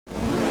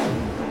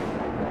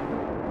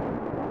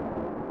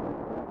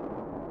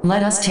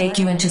Let us take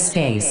you into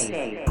space.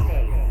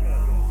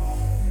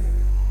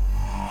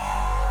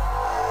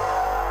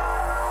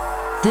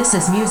 This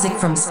is Music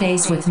from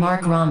Space with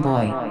Marc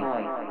Romboy.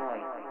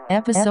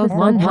 Episode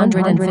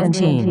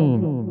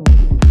 115.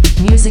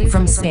 Music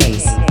from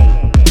Space.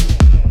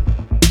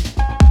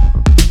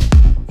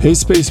 Hey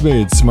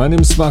Spacemates, my name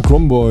is Marc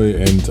Romboy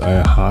and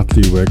I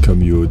heartily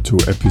welcome you to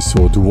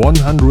episode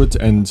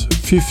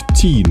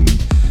 115,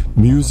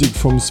 Music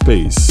from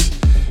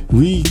Space.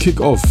 We kick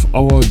off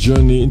our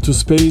journey into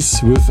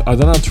space with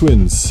Adana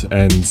Twins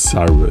and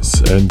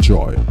Cyrus.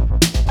 Enjoy.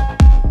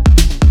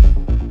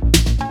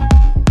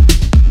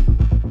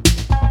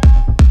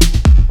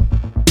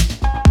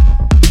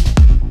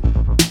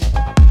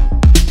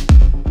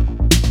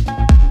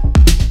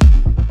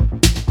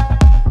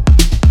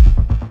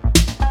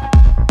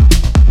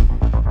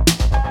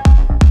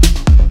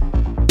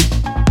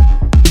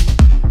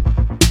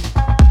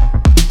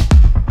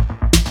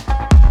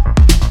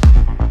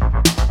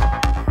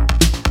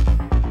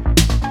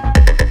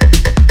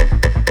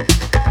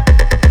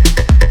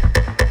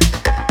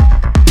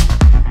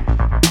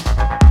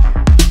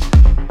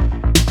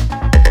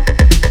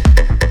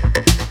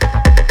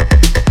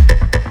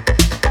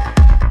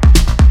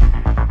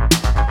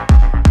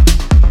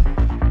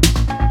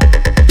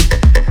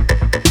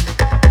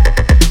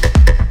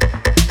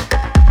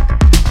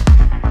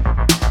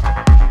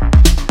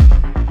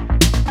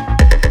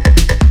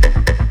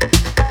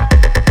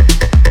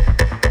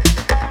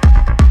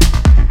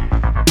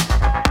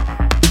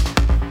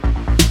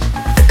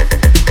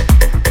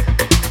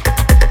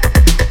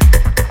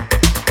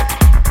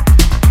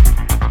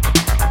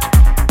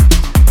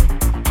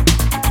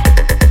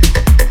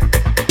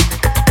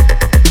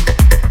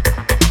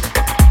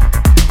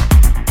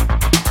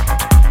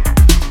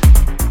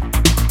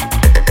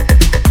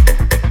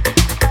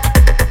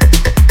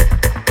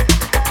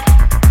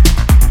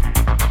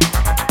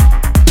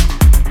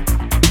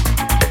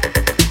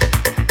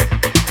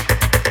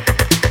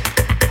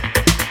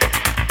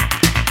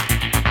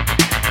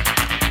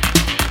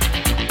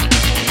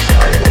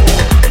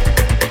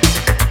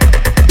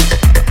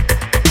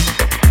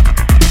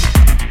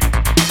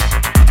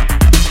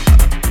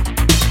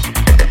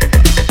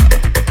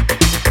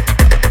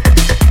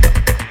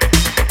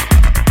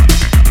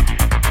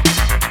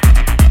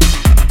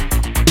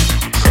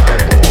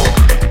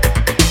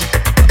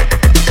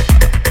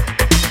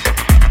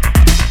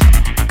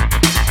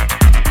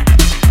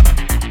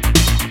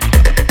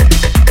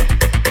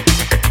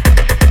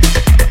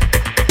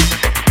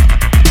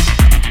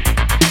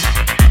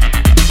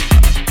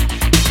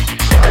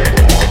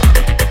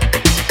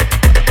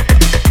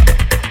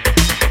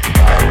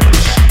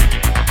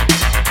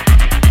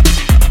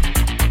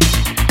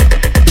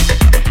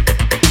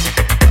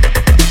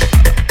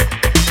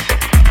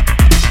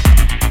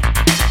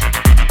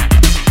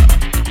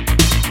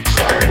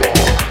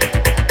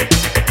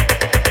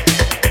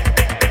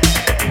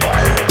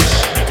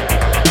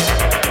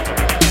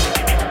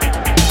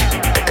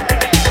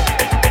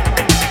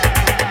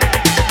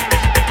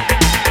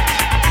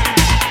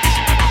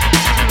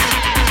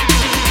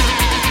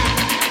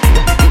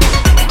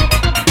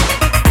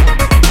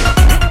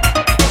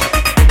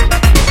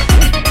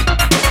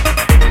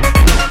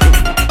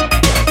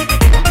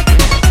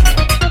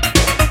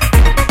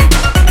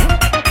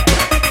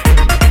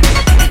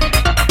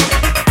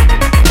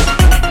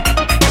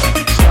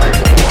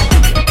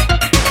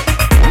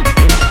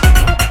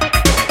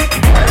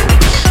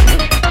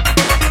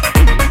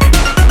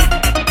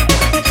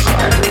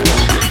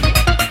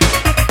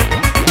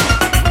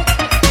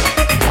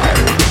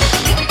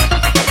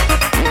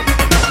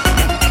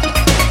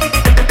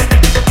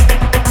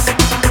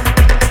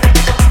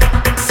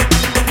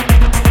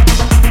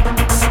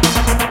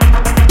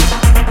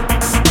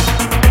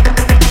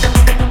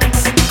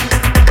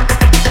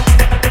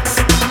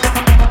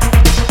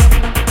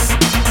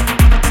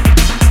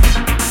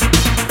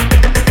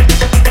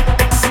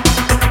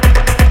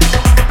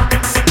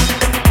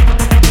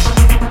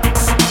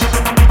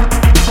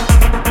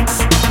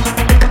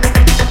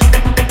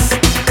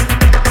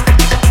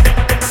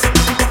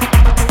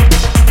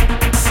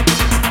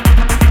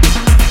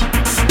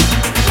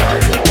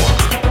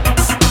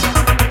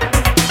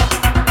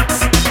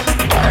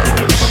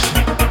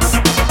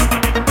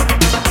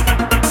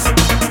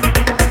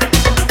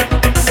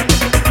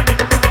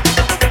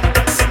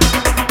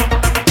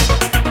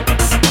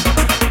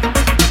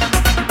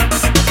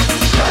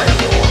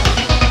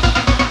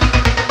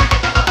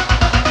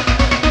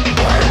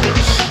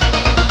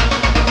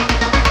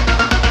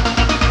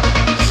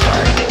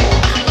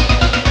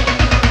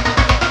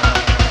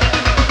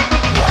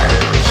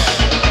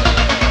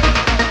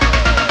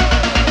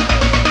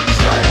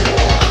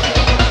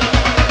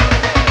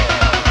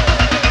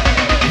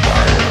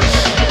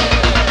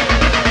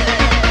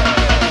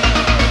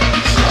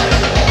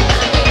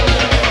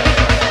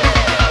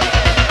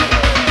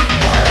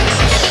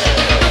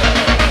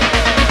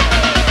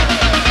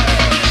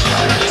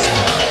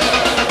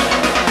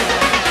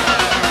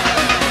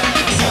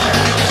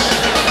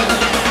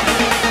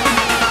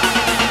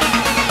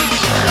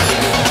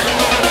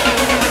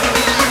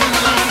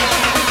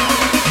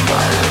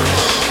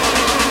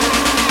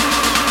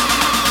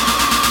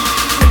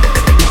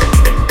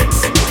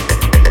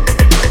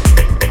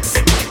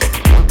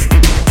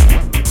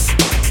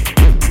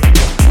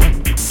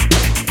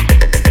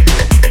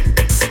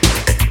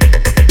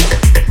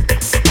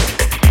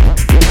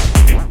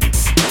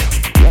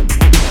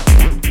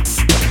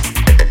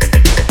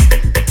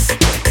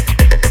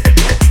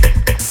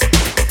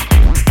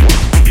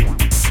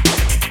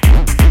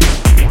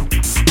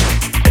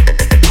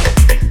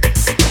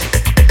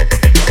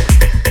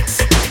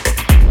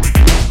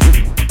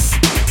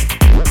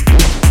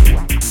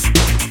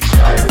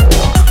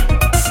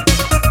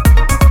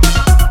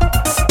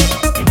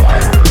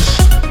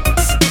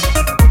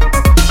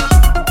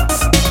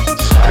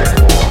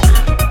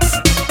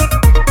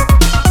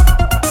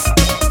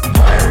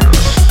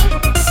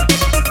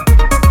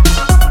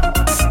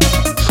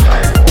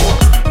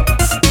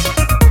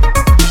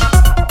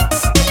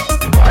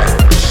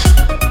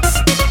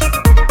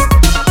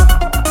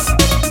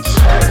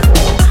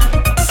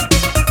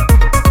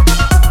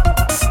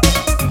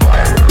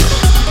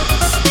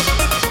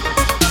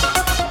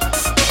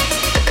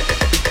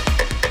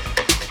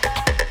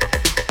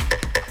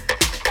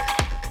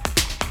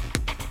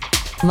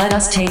 Let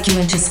us take you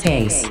into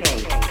space.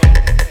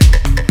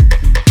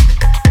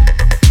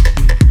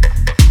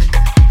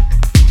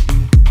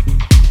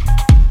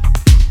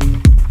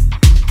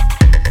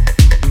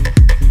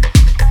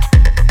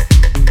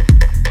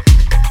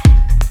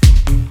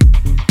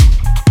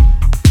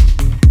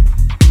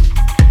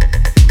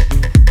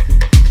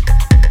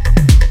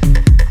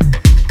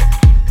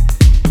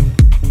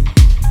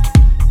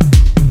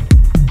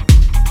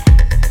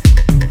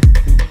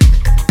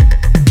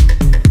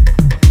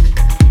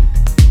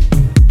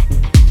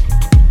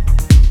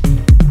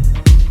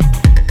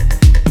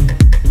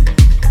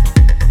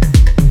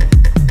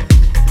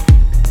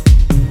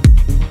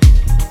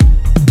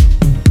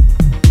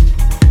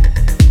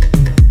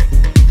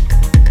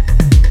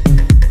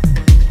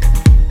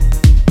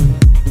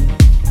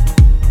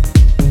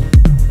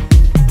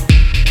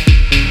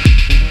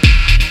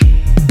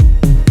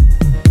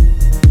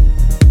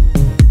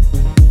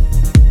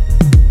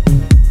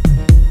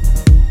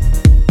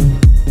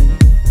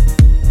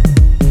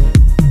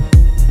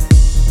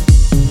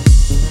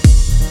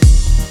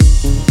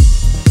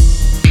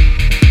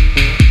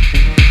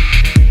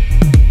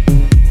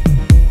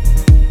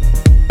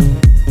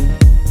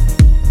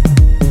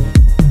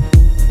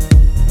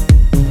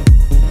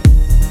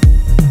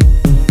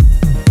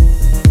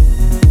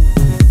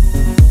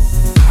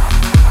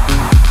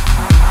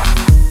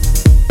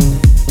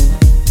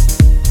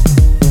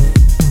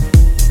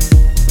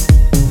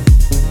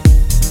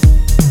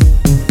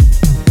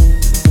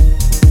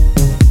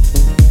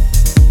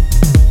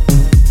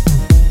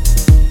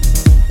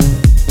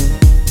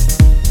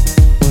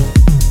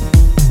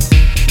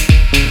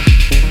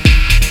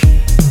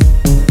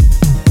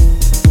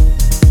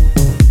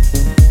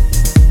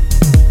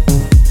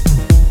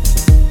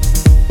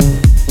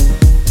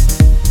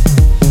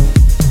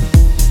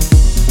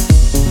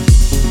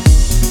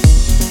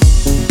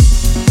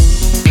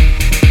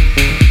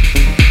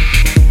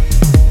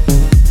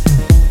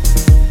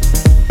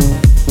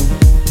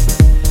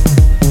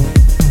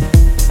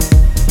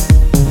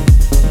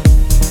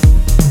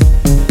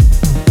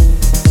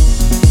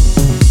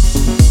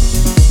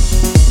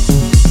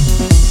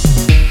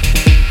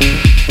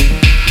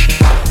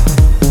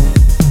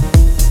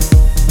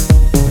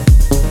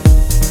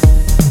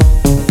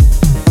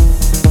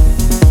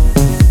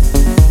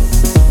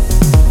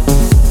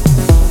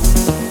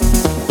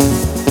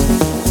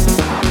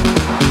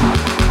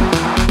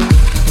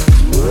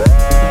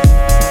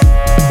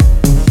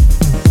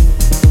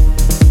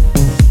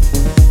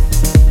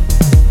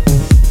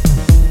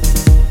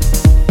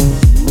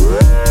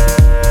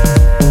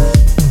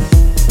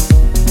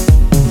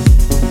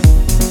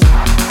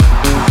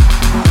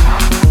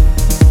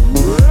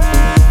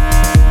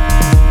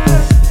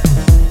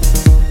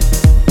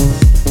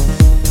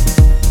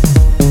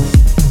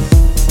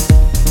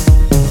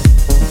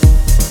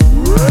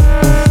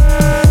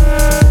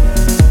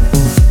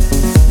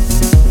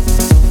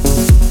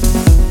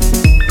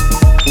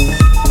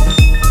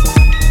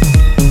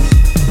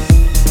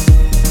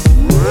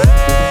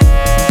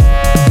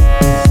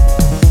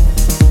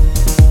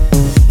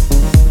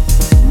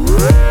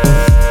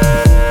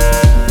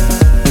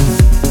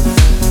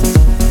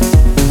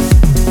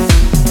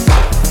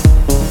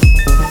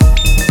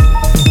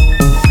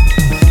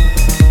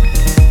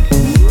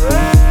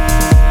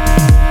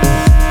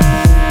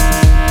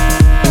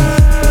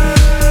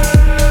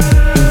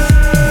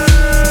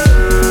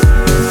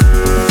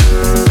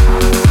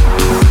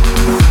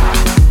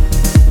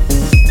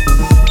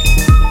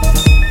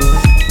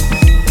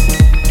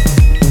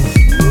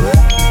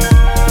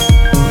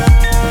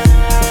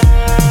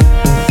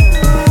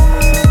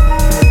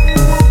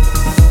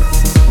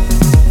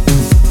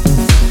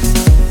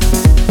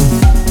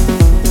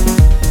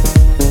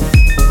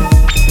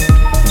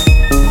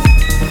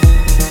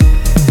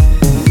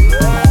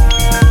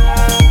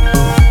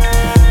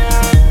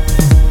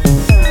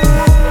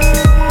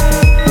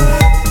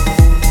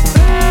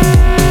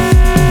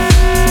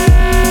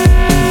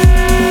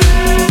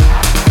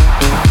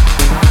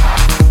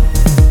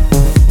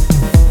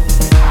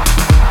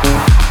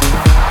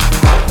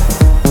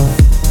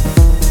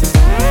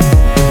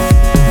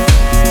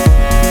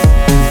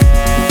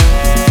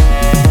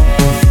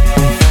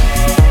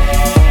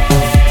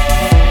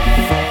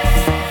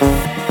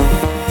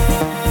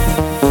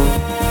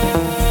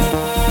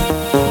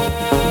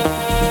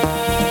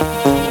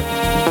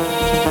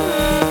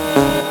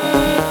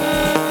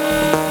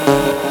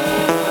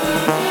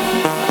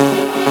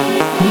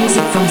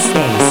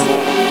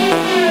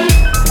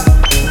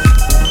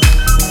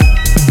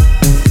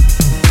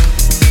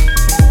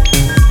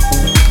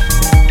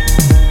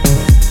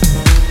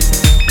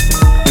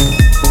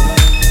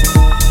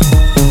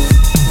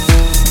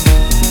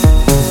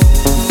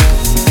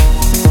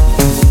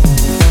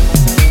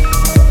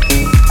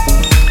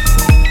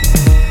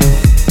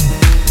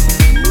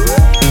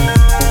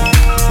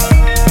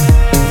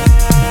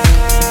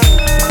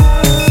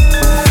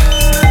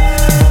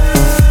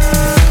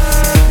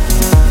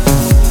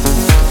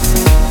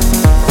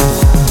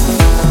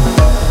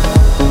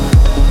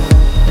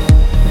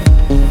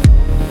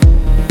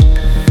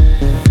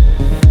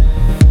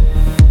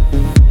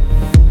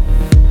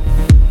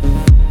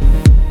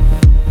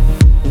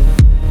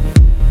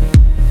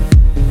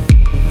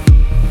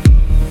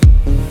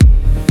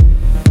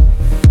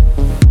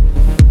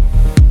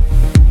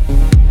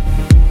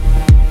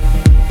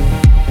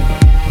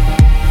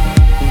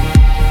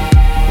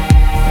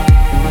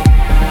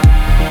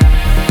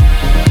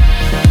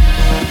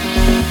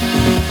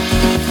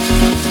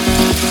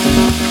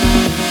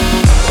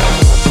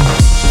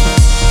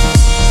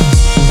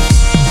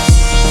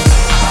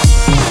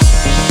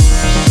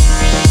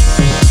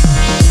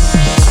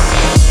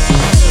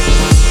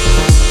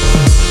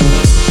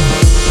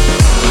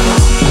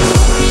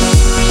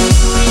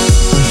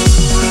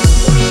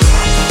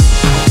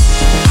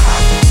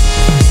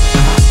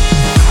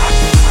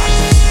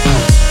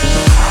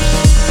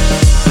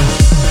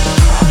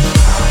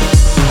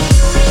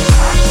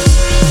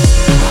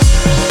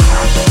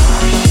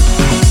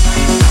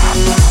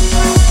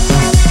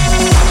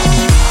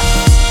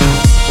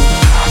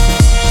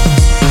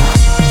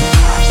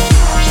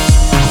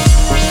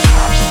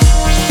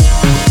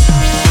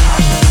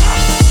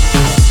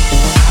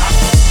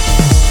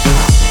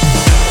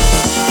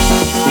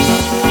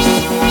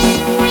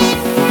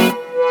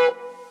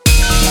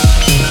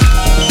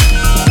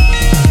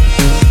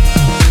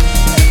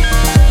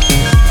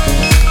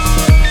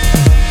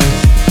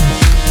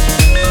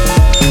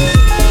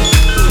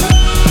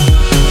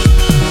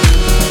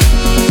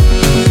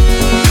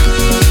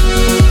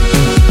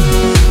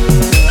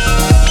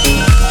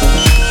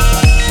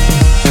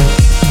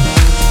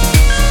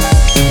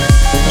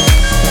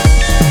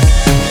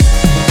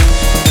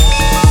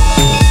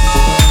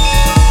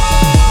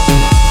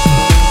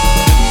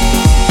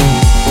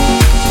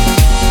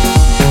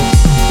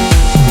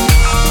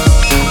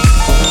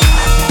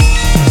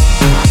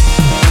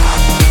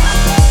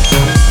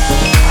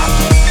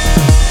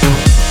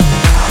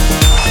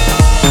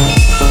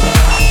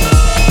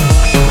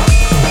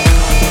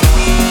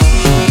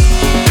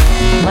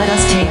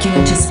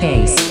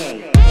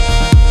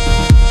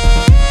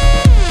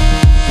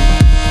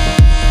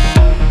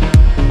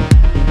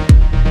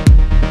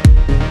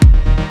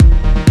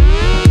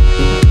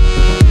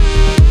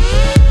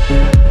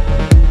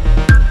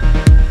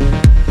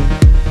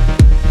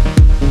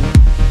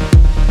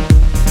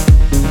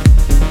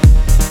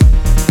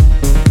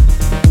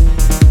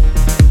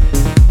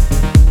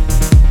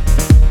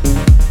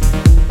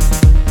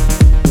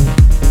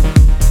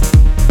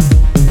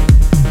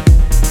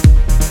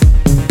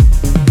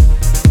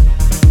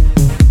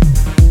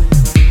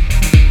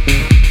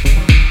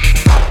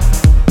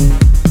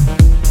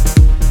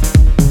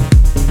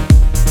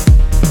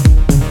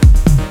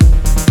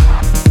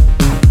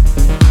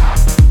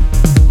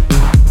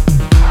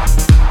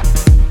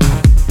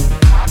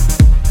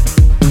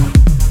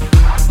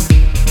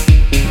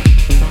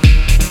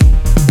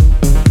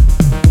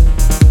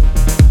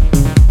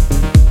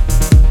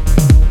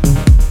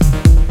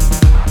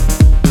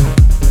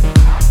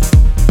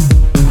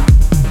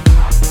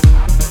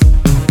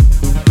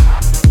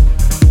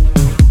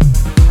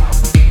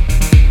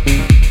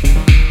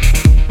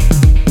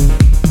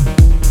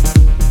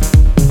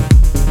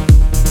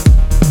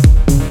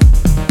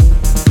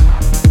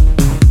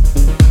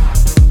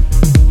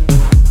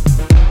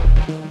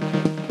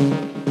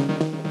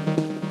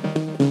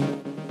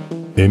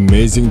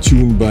 amazing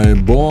tune by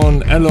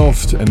Born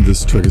Aloft, and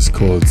this track is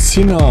called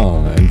Sina.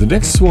 And the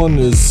next one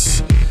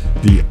is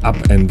the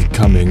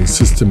up-and-coming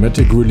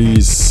systematic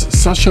release.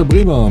 Sascha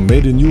Bremer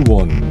made a new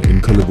one in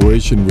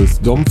collaboration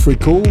with Dom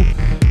Fricot,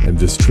 and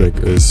this track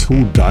is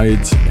Who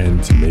Died and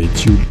Made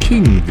You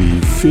King, the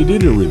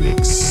Fedele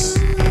remix.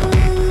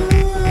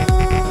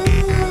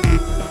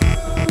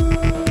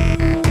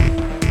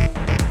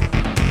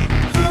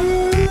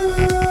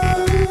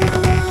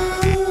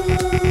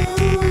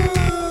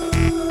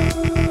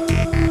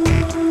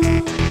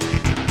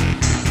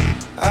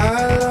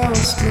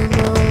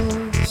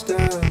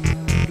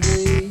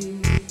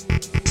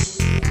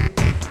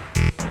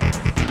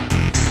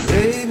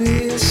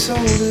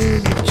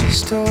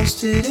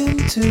 Tossed it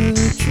into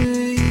the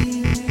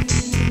drain.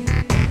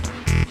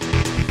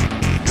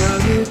 My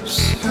lips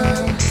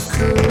have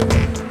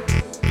curved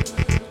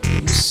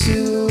in the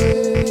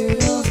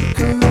silhouette of a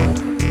girl,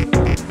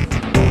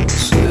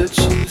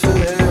 searching for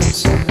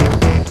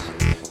answers,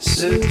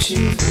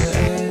 searching for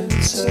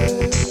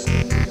answers.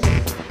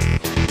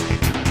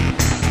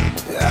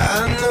 I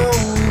know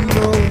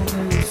who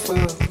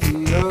fucked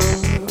it up.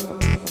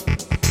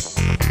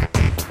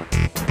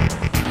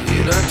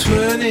 In our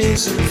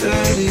 20s and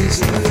 30s,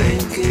 and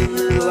thinking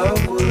that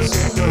love was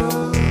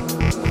enough.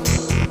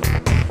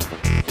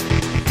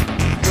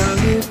 My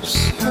lips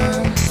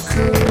have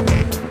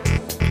curved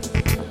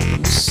in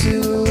the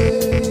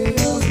silhouette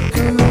of a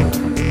girl,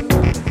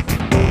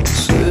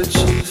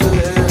 searching for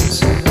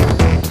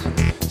answers,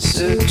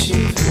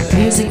 searching for answers.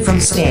 Music from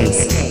space.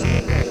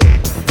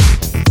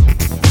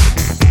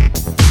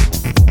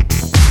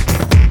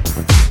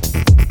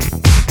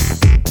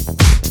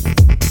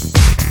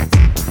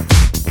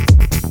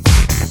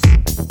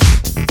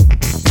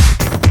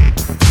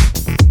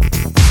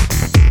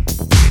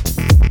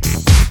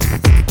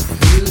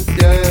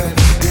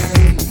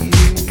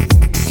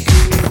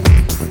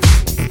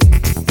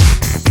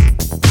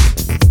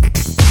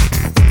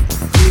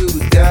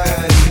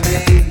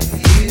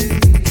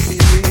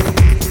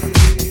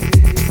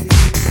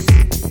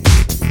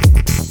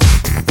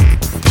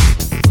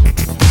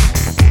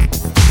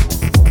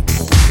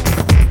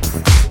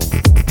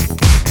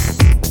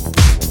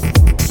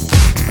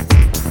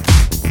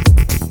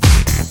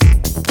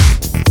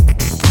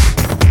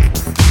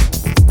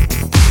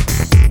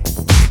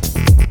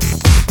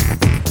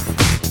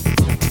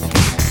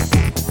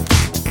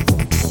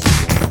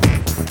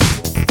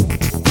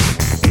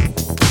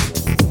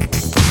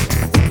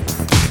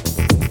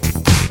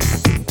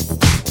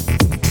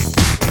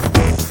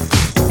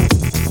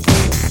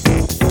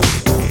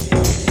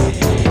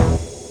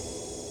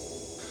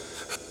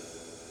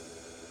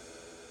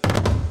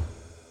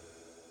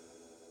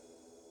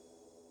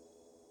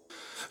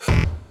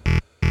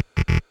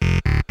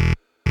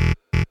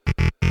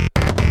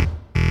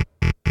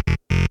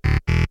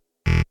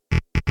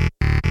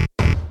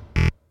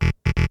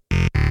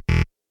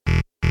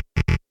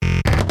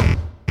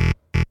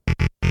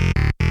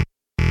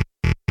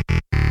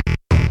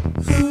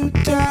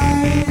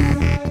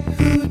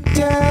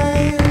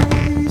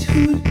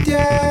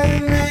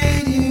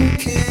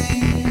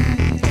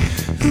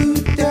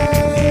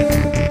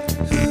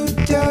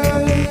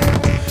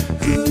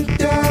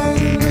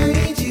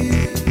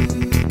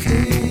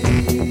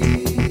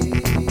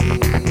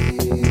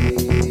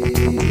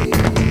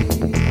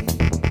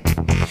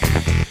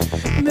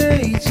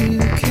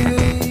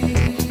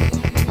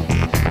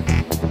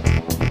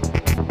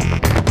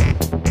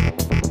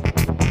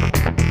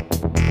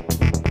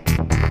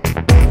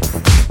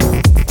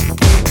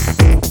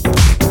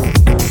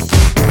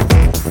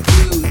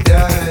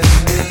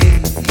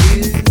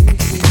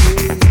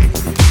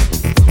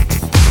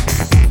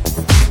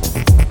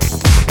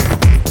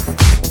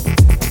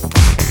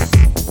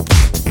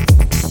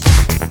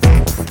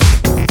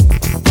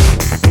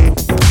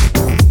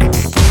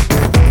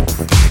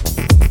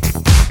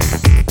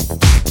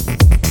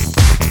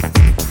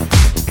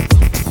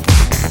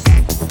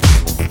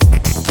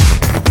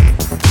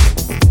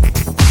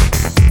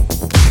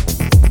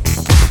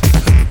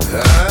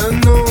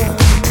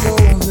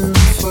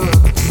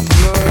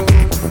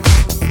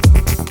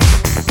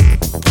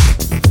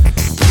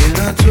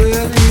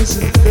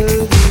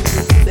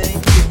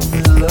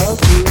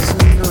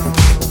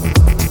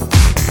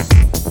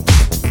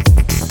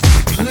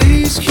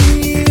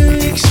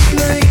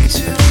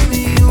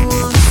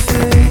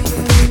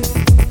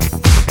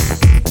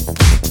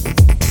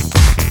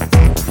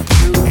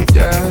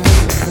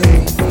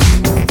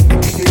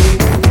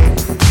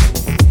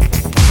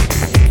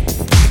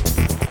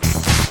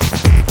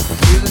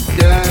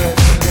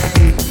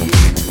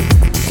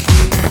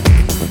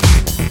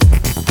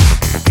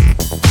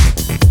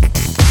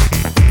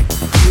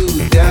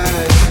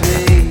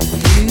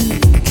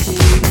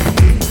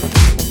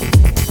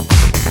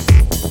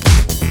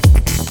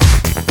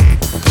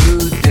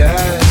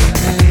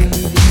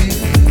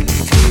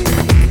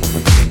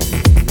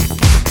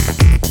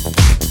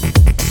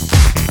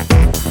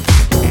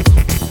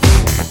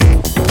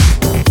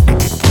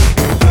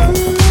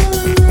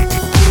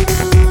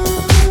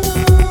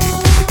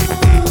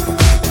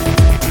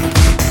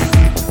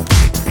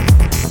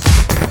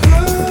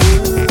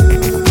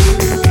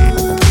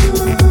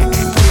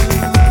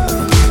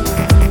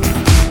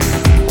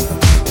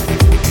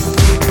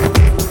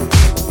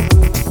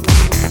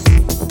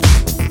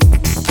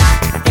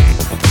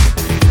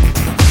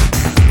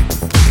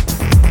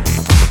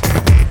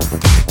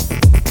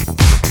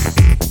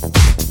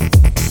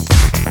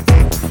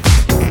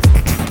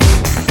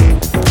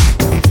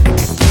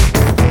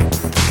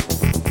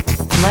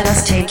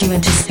 you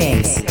into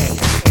space.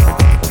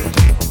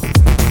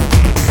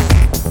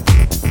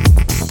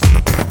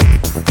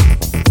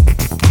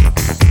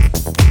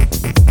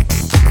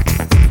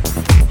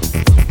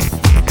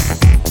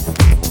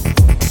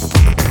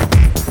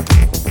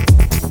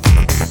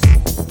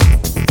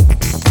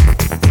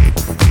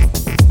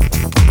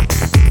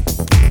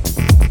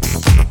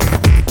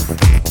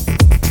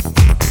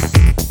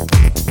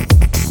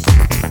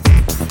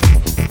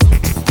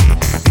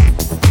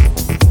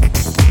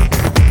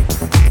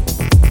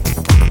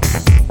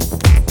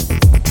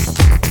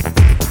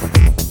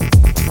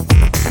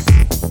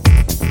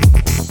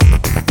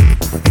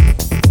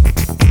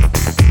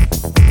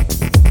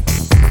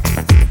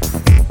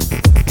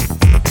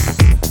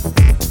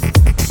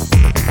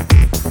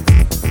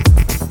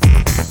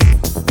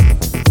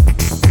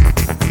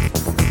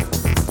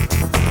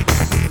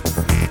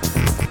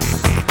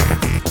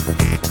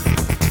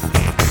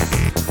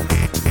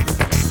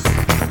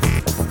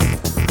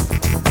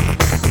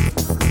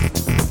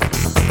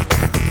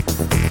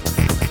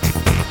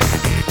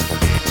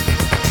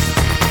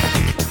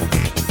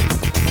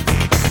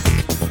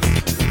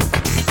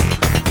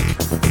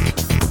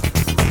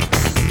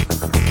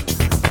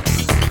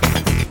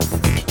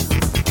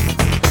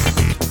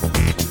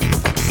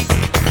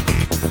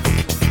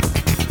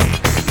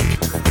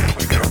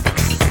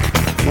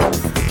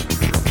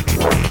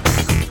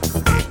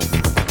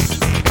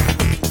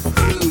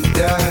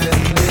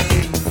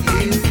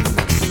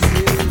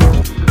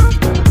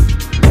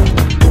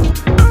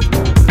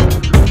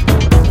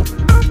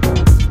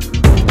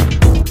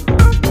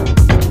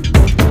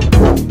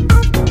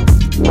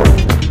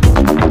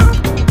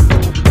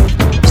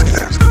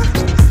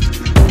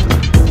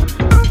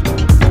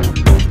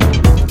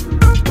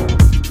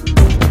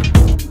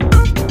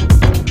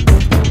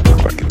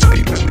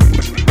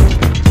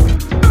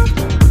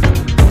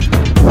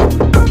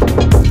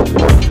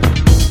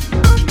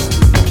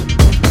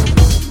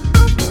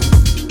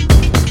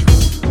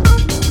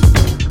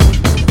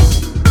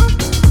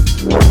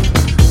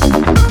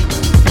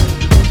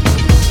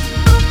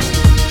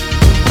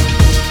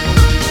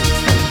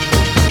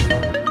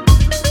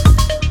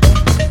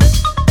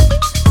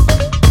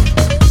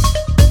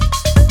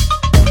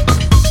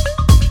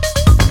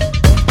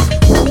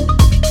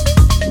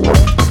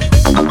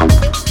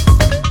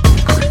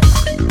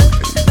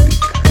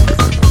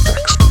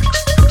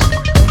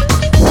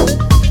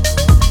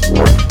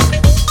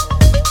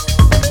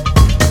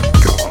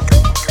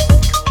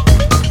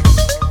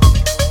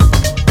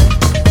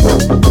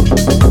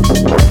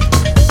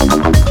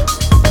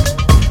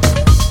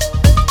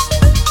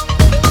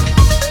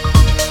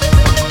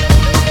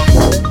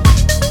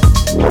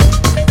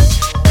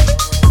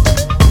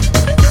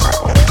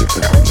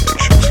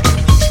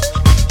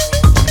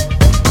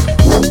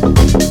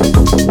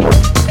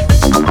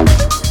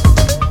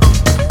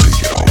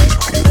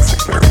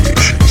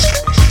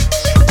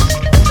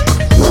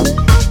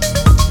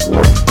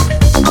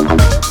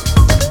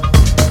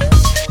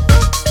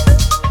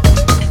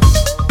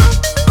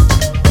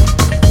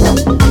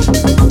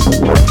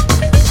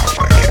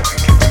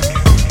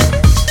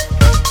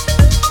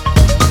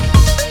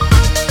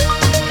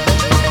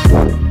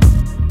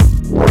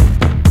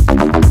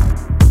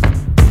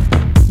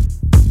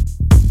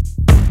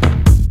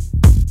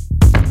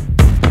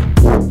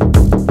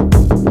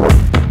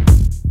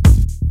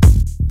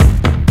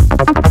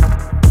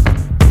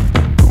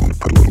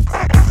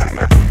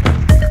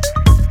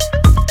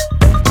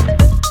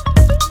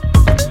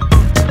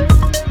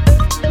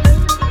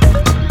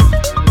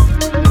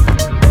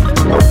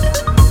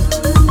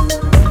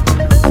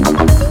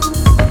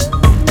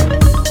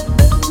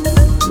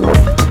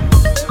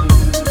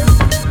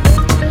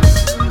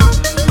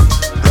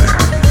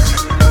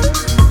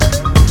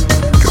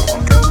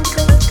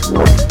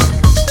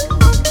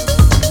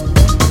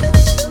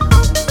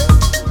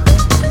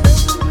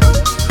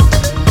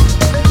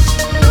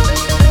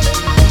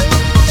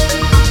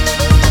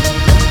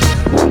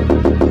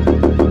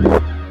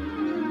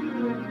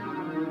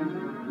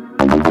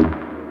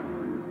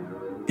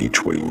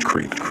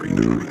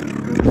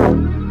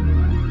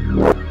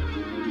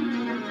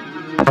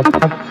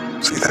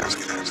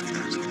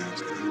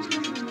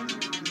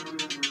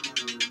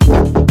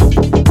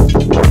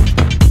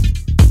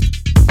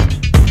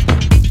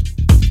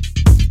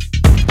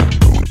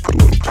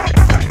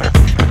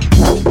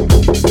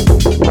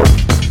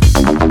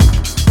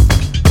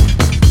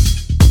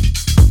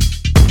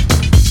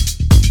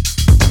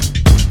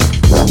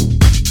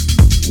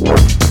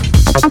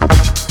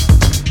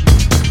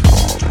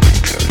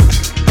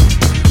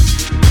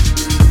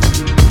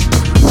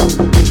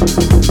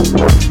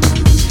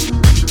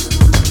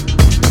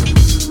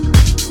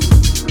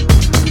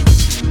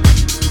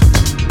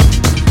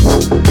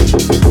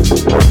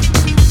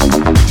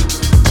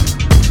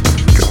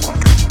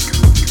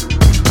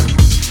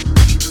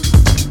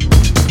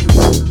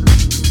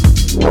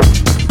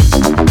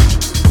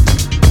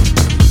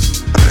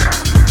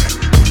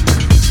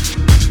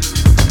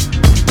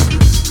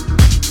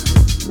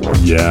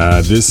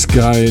 Yeah, this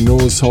guy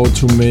knows how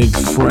to make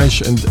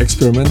fresh and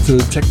experimental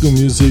techno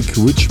music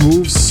which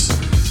moves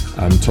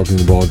I'm talking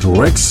about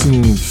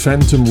Rexon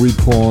Phantom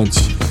Report,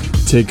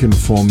 taken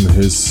from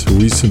his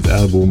recent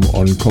album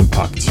on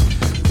Compact.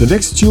 The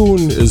next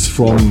tune is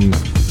from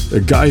a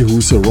guy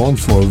who's around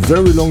for a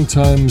very long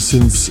time,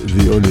 since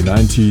the early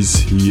 90s.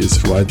 He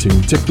is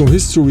writing techno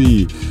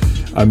history.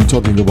 I'm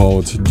talking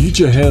about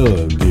DJ Hell,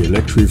 the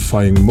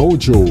Electrifying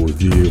Mojo,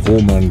 the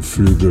Roman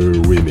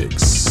Flügel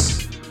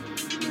remix.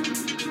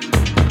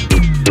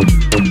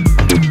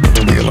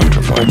 The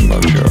Electrifying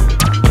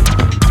Mojo.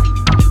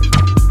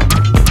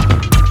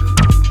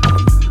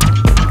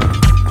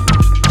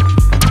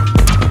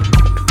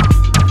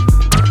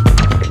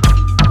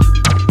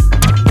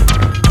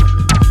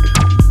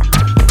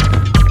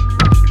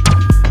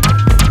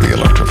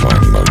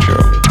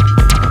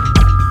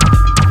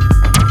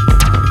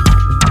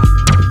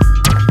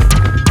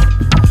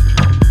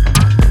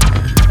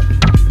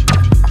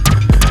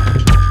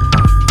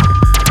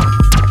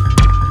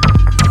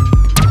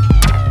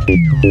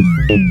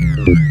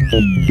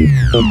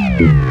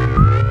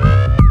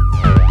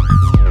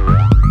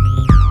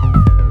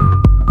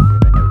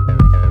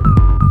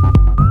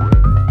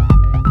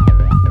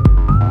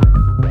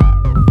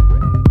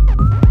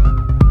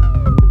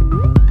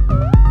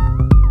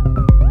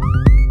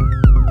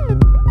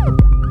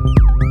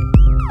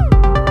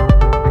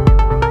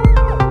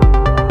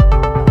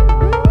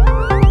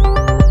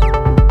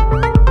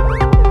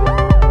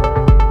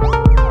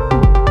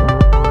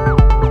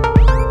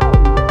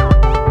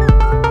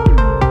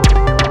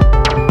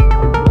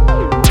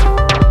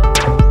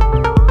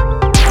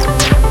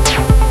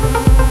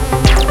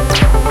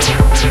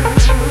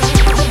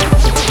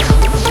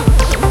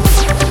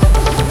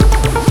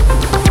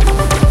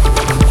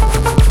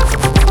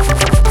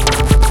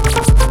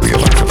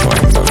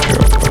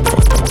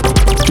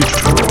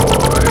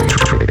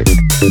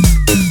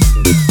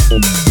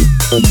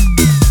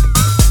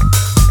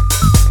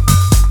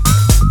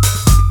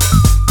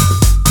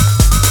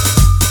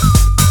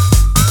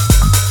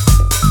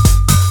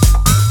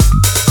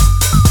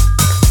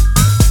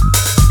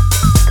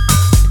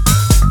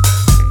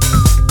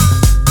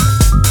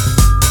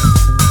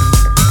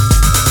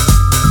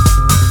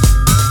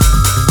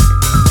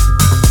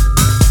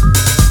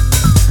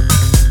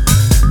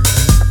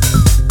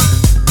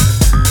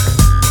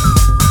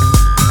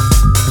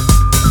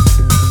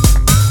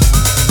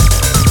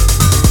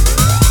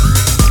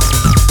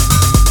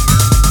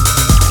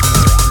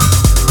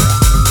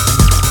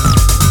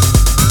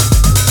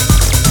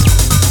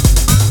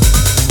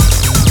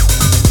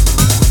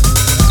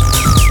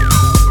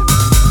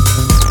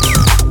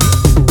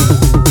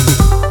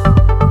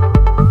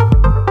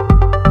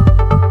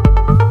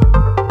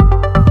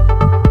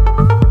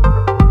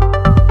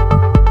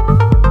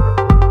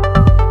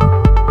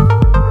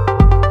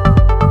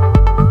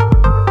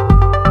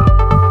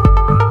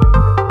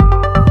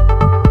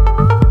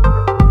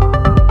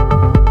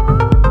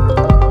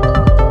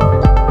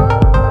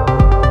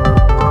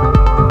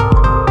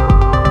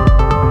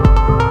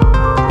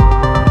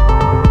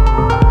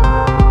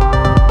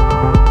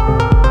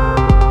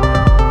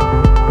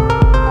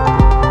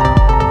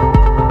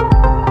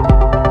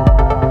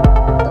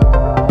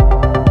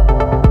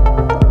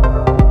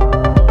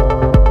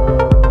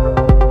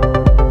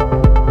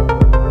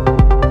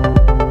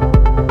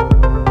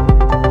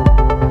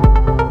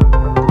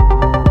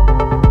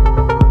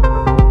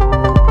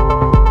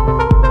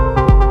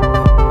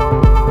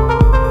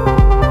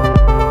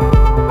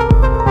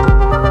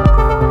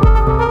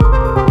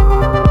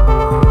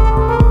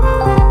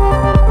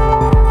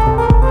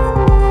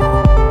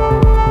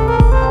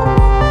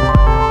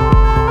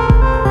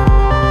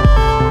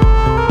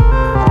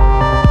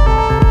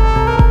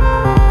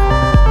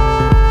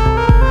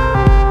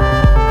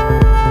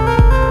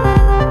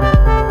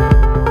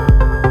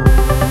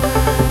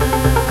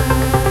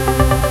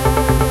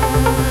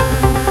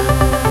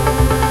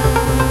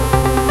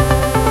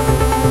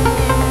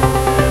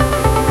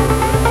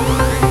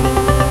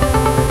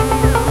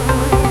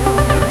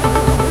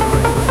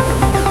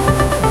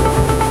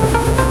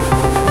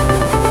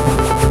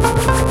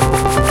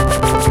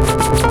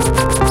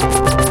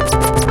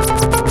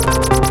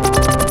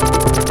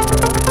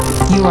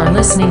 You are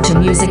listening to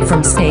Music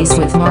from Space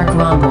with Marc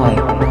Romboy.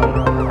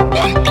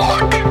 One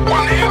block,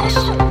 one house,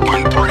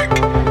 one brick,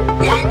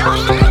 one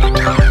person at a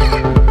time.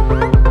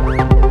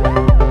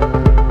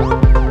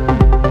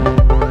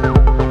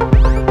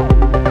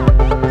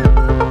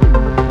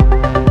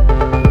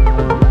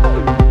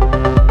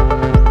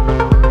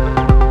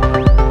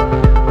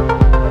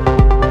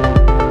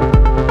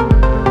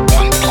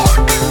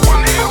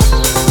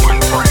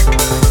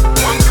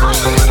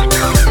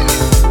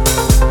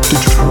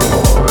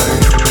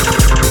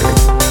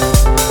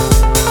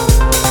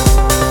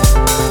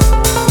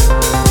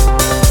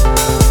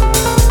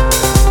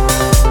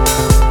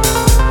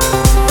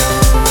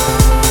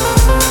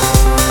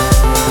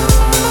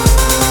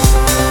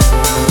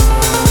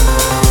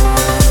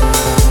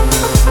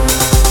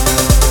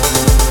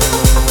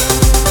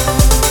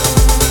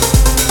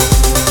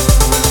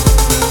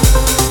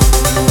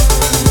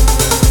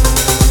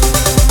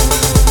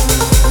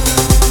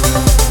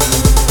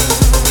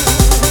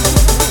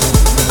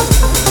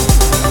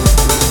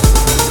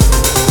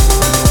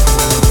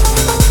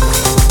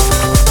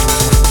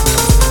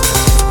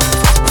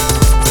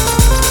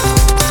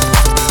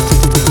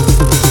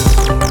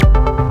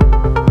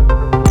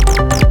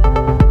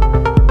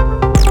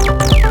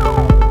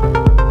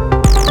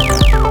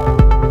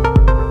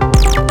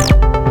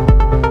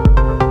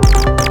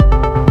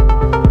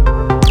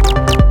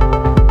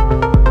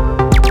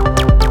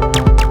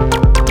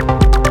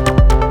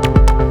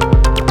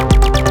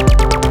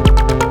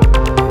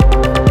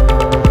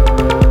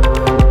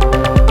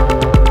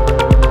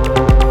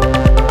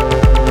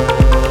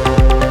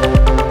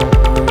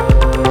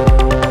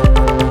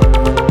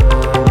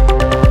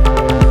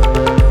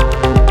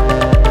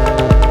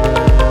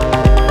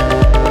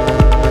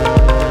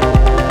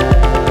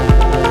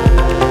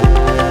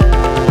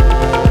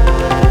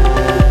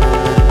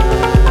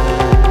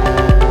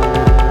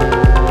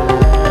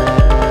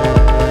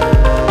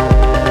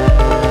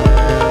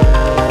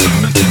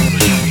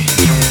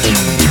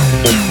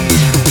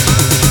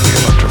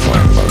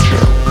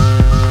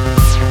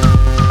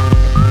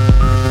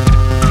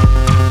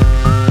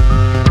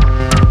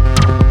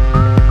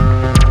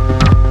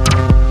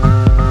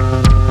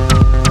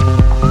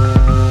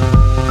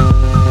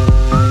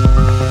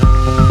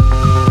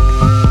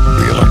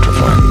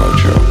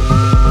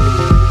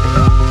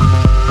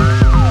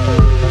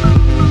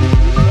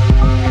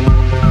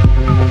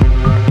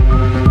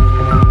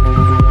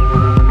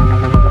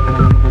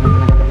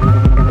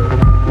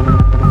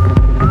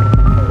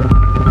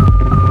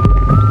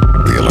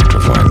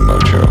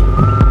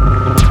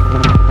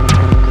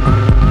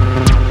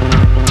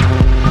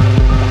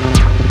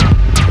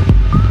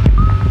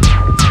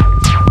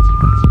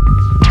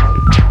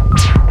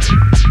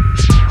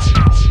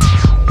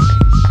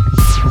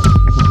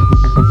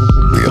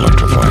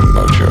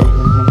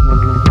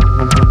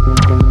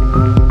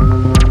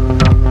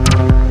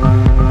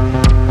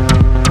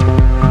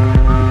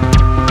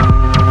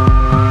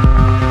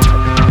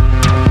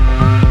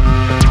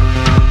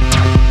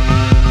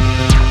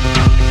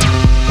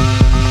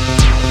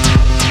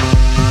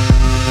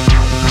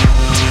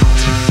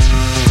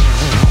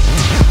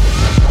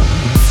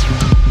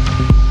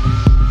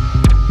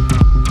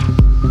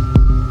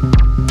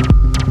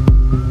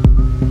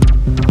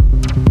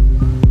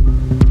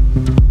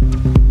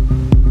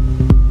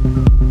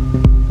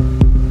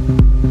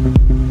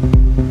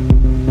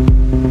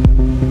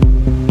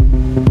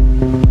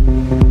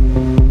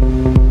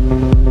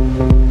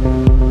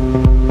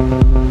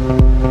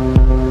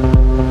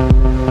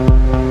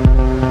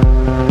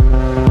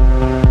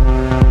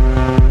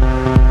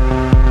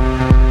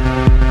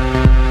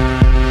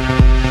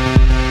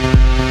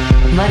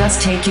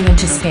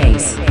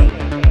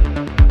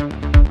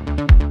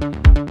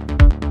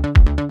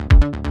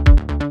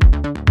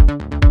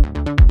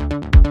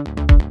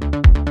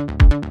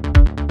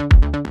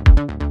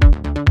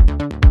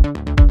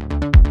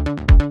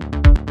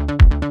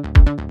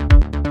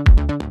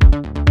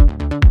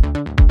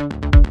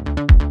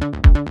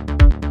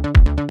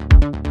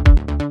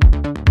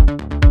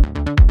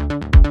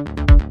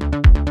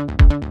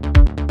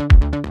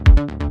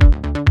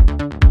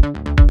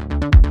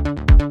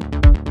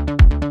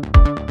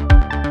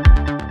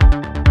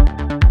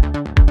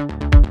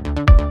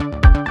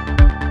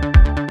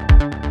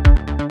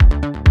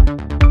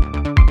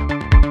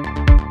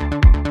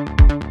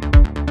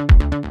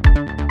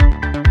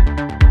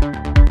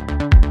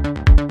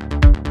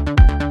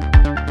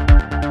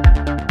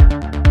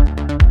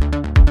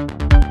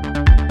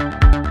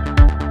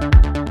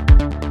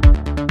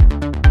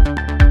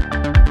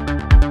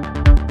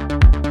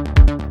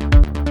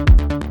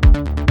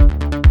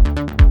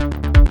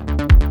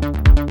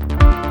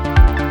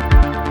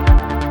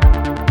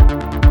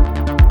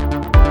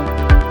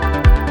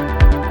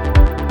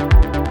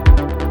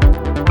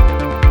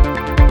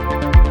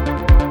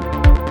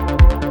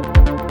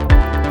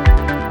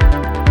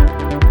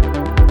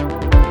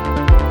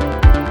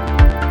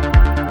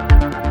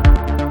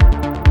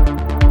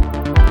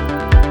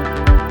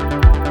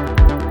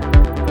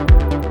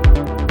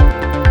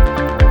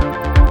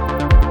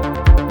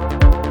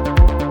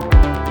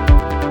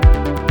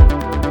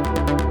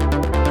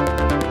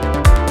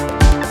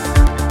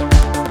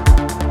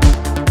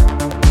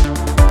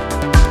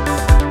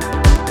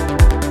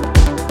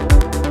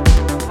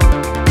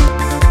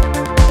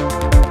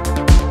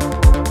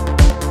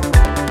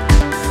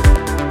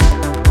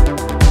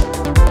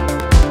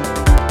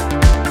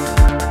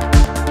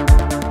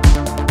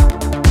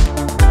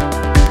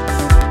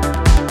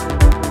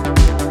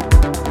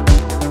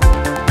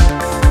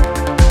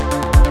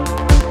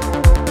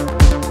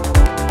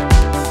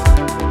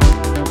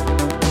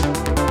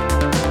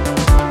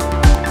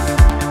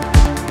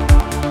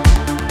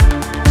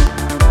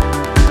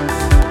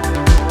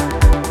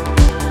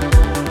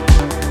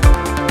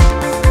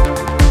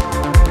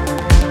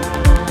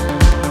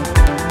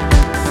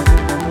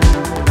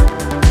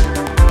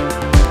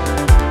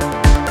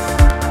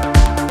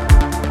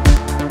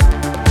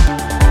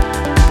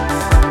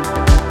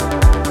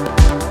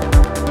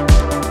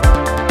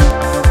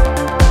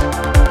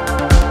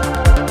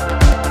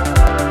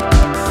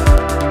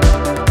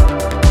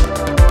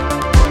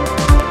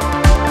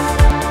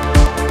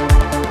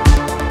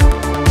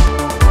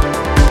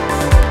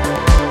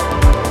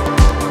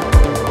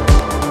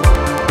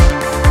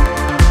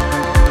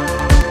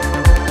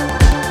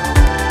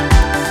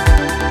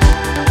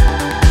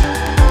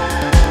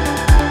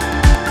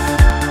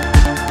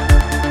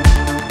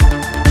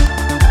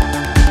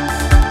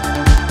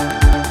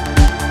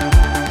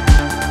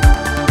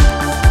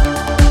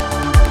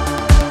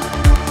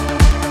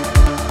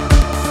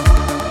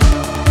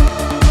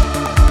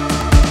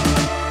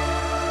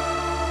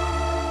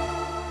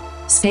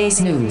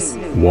 Space News.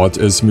 What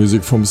is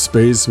music from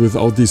space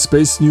without the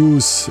space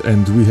news?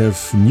 And we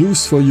have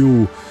news for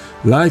you,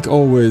 like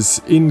always,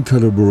 in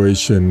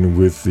collaboration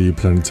with the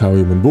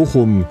Planetarium in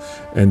Bochum.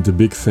 And a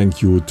big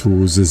thank you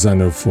to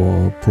Susanne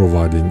for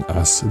providing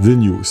us the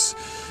news.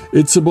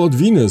 It's about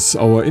Venus,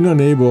 our inner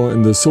neighbor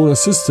in the solar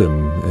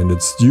system, and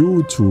it's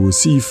due to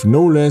receive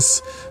no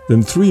less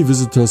than 3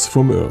 visitors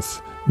from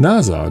Earth.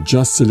 NASA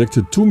just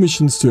selected 2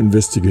 missions to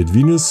investigate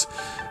Venus,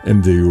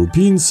 and the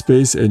European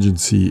Space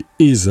Agency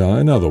ESA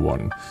another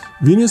one.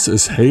 Venus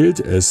is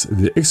hailed as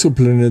the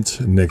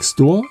exoplanet next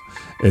door,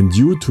 and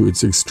due to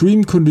its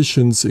extreme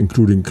conditions,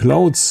 including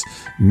clouds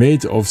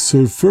made of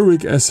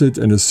sulfuric acid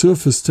and a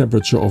surface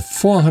temperature of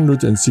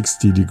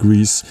 460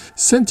 degrees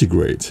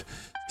centigrade.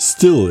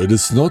 Still, it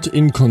is not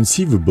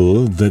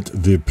inconceivable that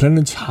the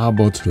planet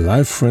harbored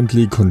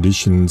life-friendly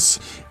conditions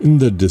in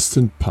the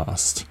distant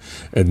past.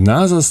 And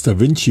NASA's Da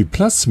Vinci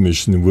Plus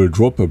mission will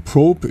drop a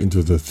probe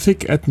into the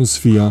thick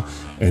atmosphere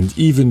and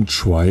even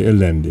try a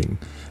landing.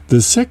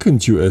 The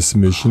second US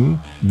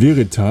mission,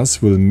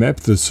 Veritas, will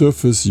map the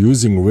surface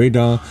using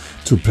radar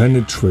to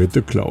penetrate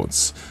the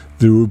clouds.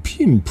 The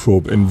European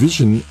probe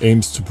Envision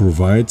aims to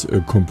provide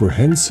a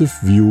comprehensive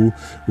view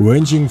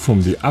ranging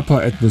from the upper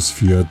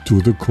atmosphere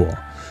to the core.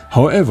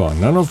 However,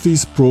 none of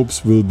these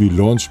probes will be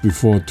launched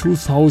before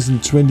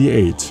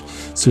 2028,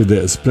 so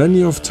there is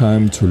plenty of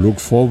time to look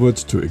forward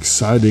to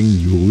exciting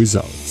new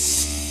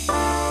results.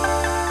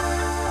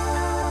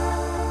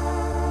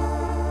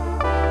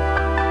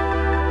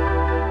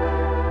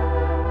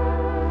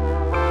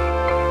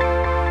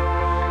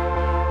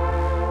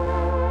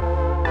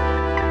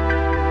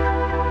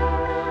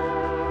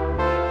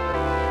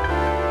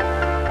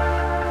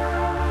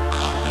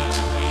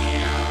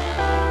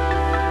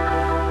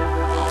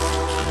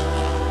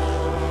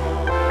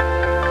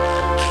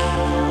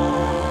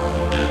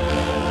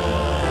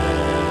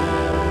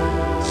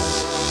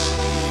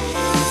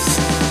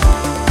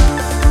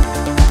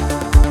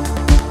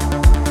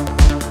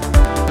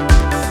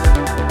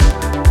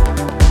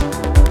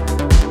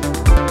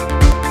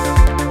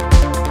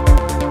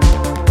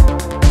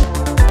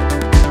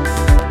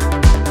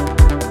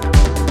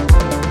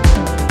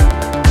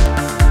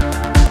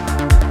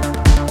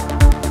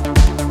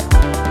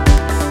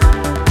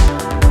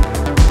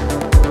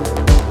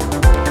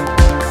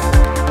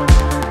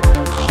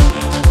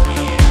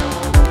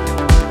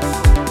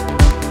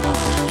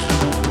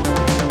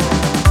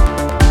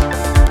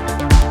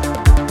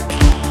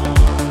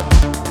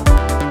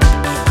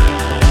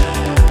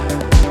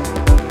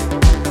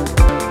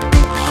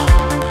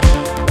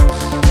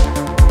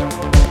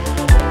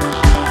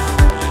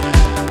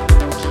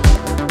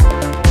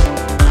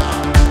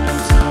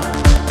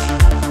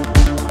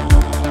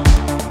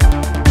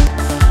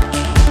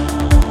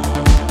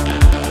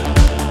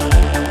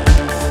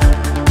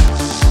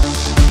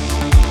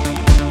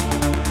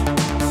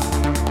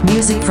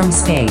 Music from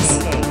space.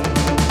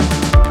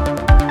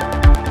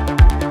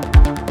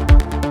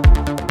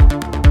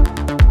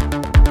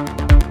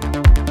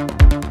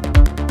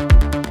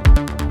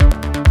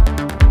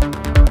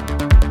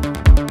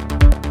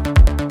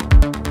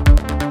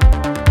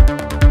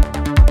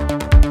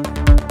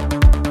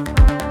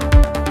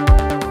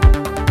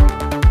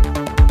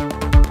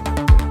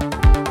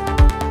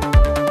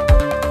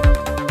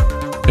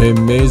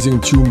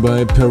 Amazing tune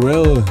by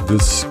Perel.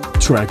 This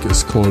track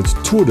is called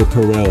Tour de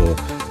Perel.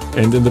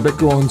 And in the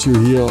background you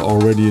hear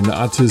already an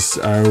artist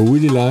I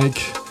really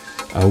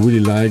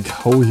like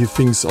how he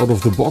thinks out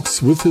of the box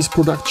with his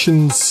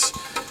productions.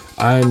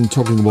 I'm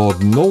talking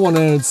about no one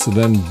else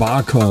than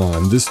Barker,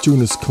 and this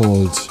tune is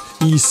called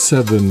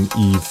E7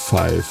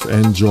 E5.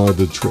 Enjoy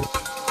the trip.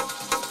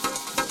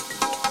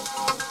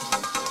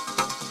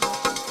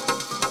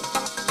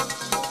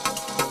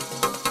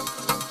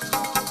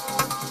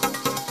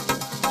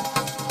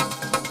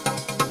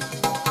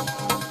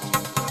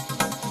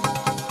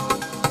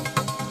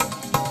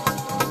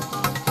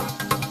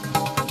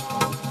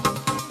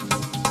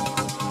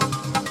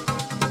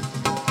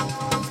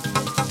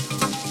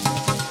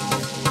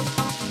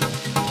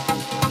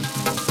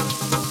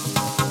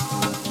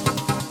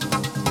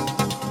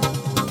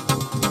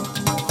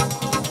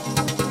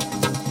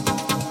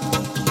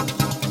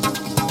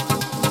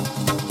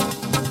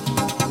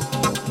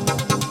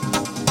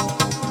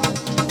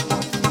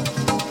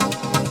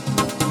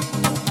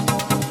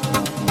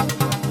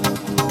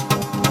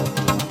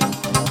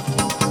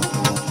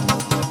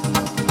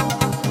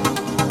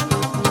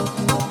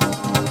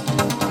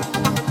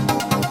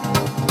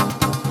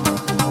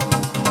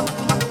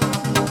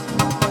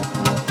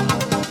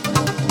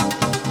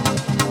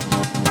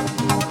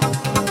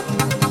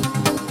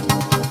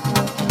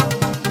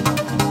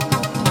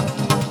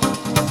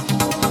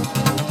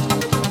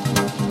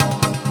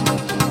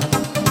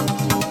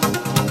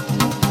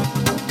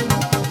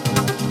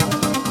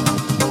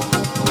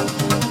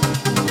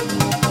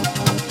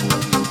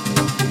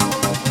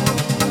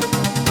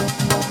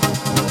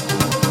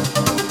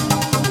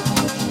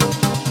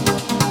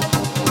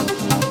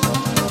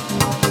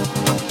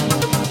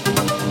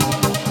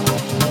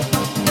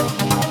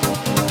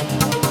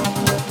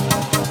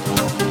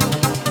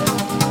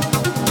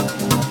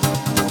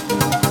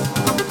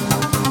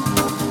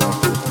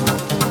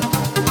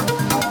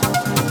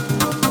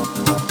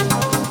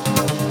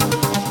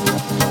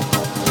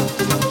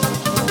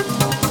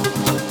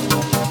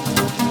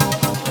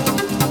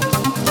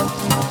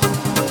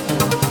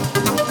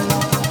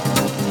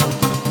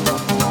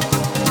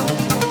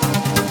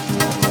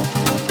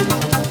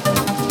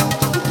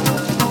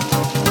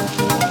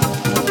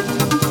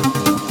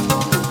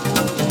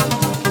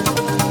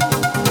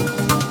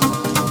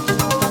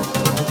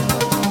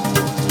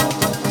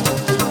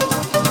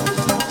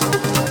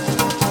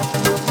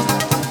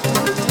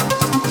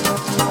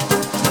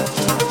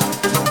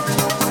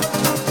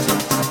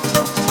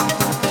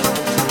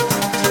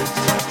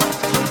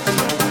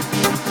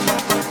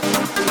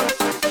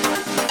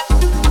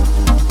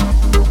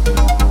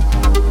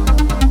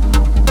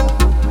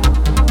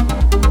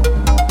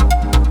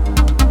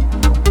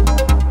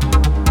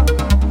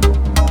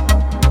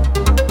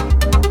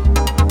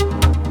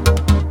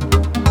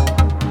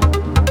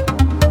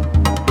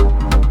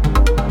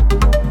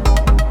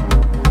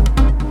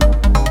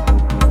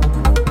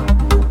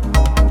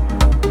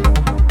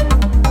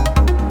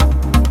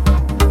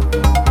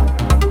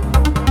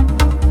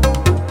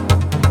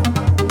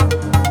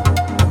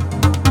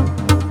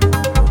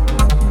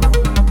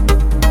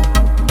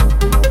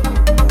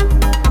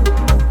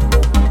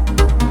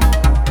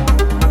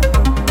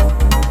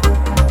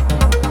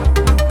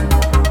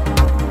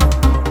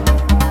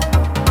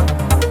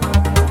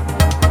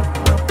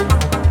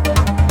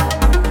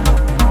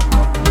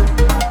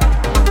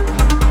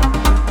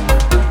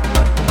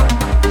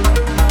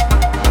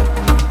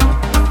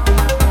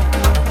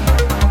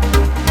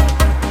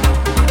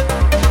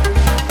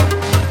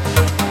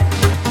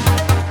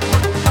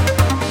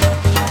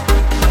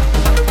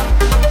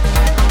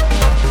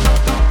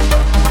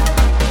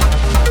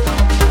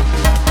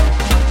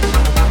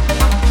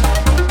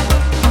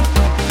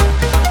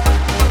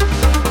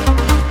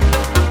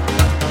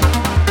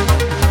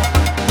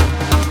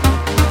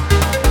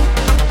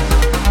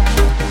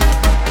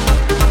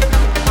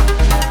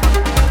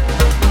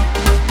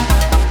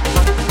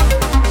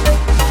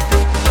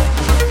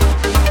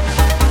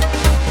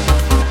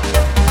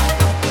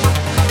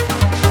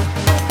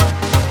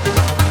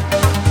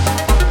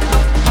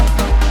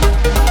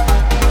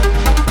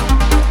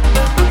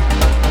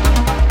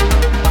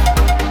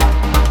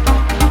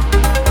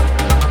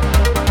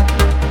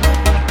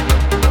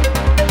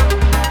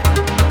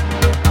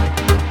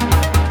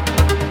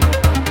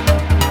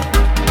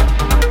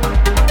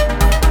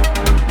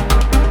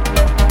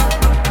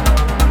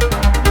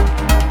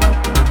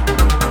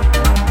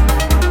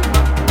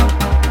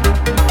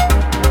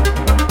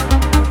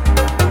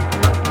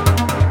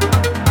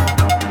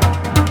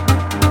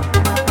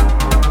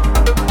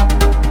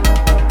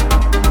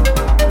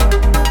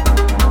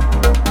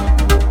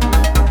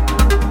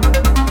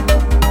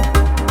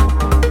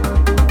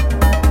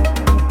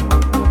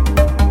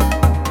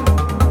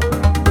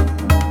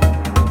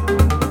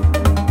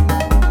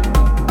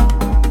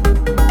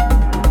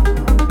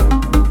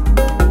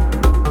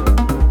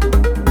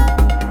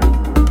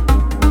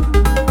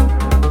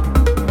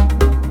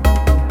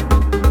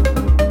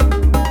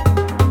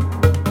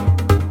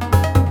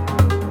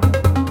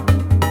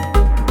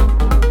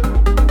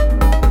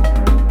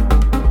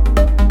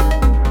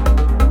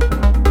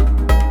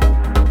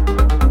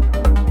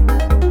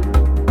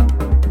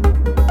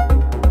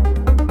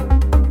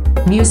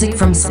 Music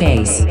from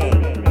space.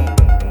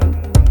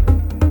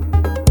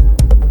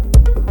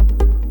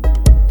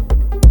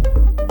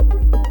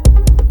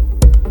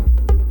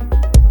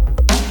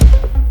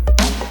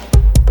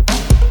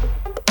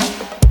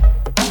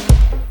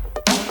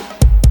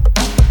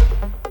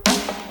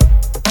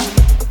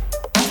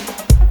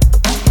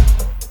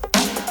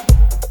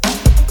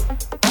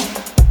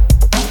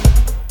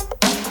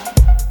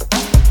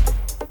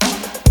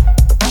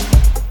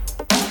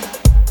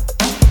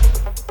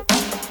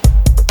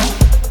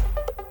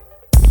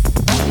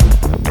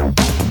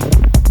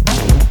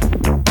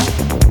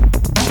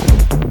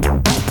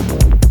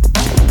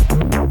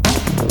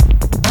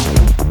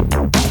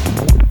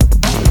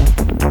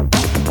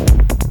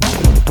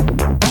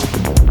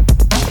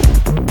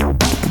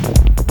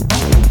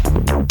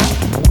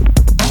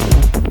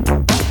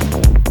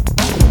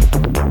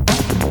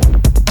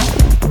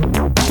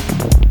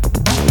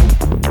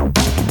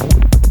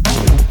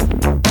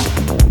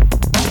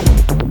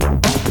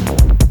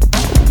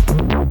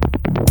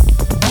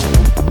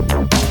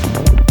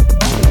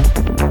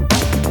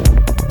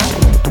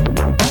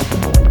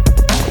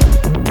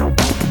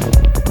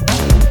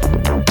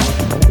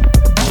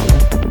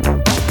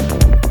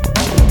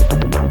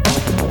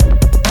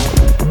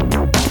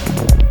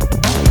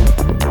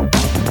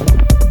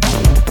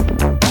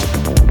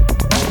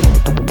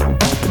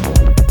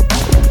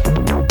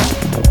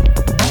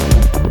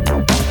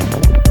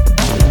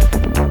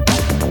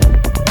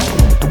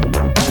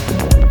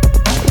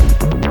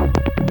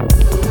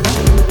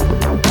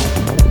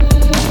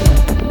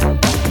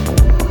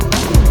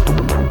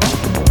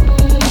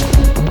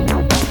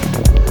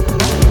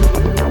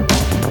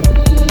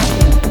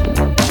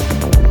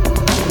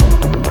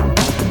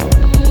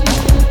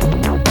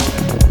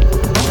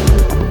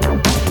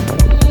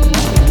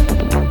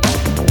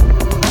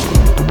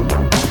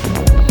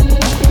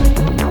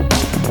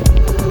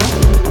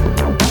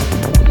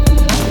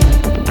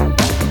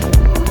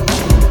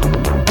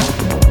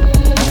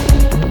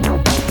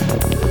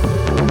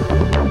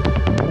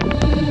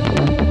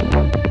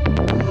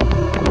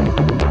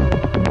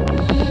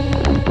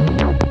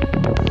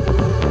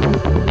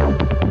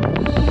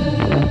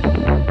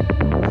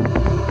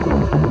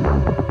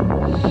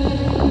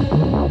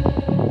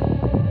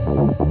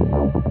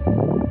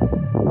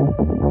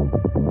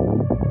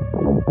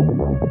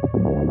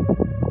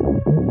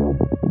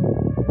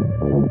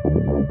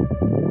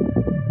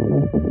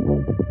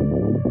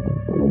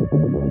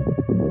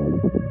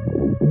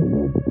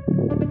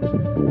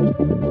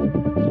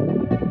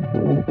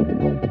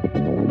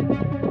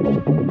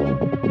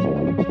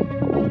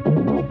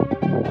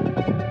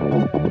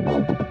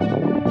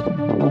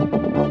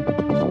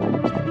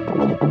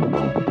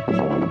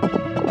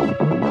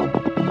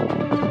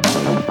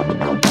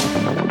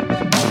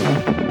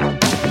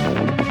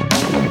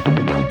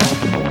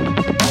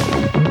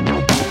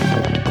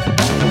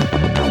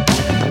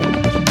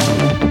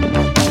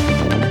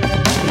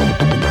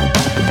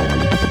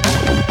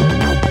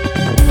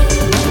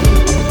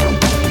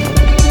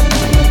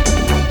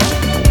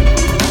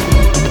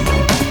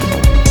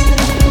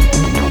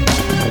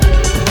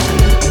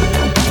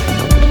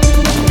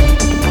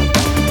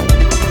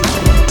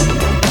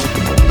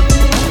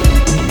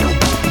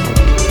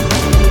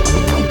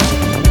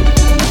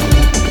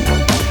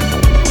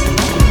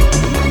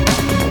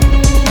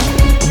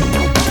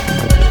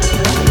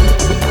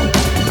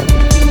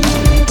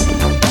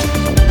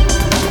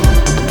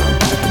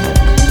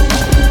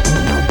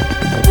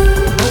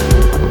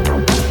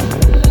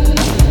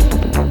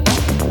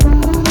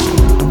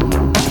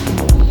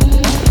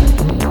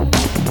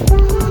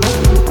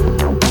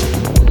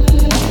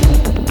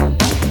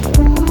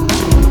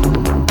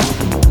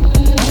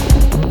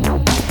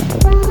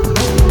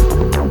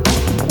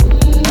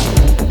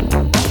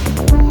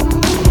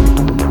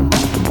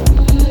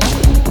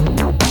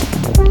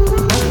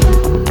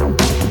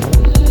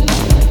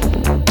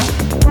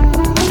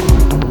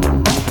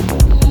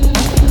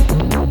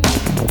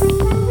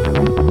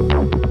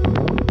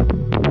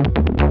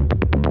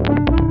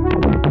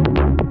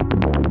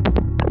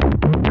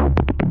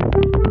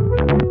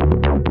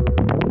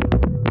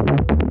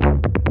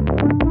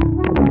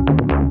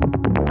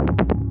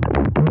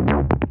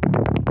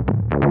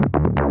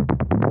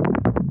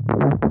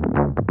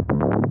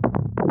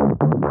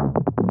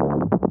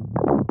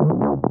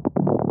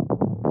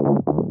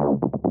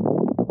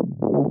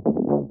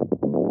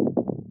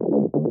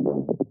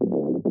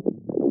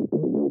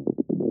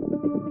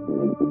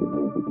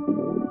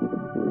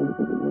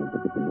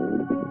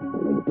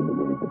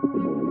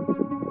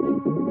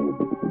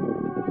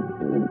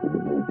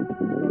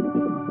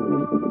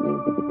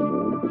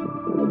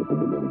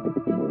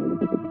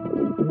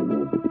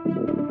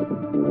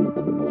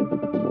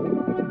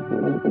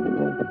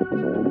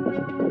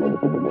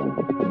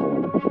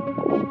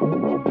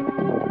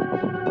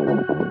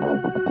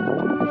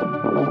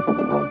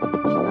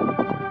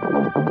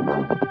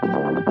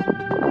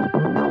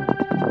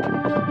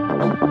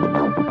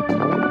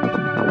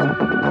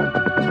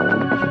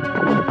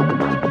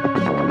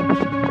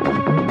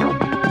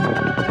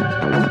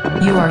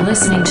 You are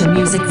listening to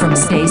Music from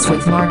Space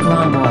with Marc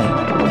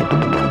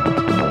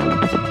Romboy.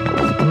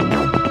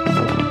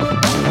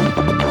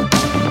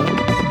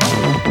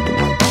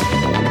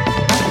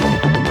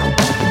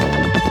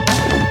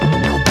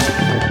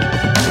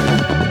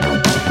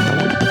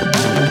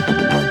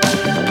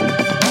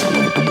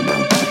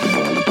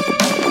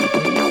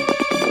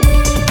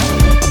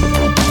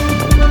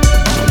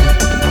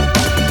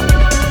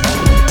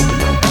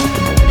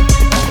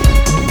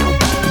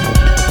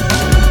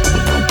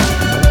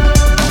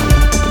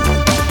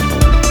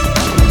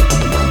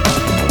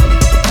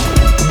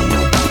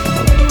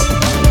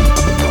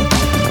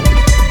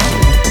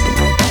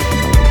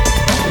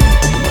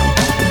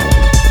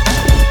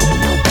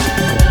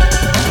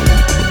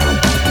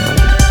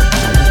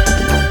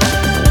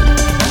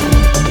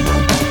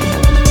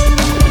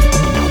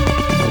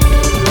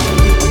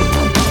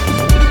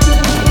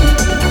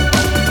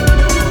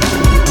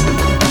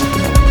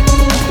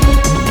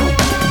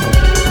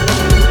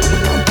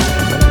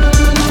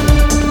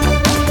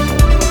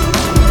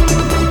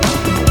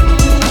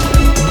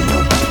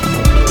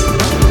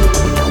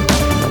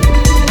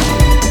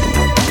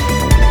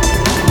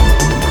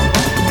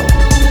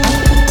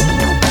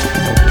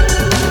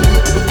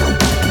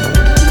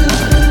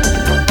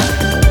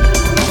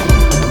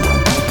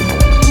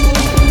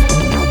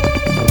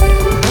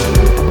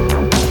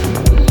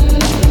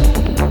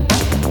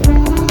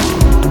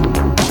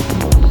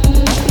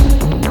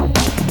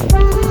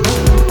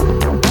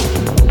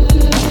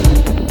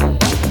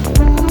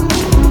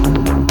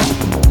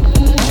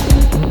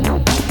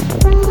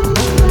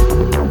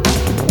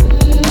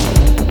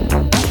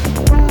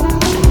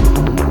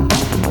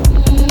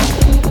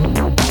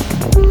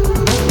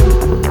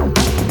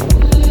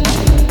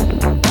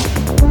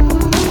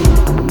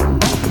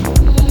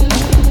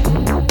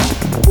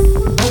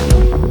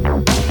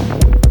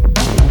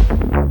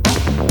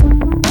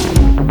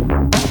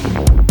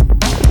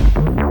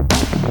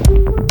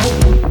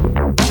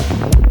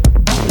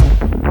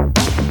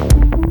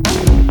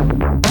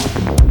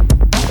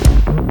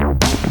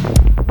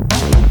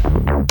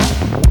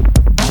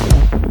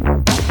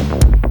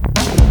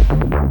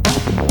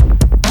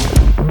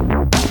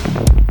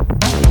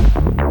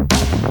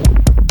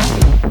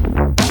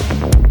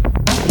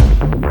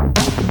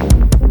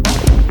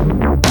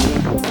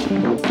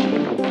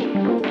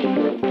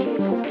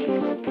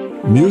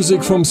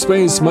 Music from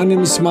Space. My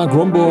name is Marc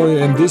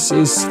Romboy, and this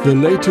is the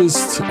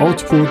latest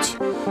output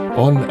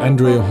on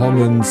Andre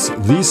Horman's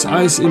These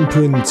Eyes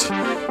imprint,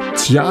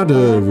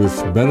 Tiade,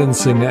 with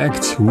Balancing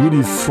Act,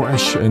 really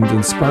fresh and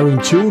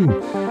inspiring tune.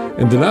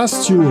 And the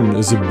last tune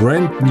is a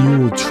brand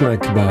new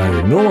track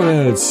by no one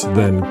else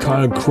than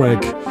Carl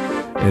Craig,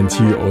 and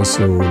he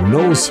also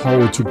knows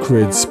how to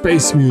create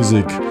space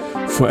music.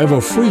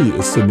 Forever Free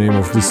is the name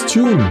of this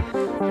tune.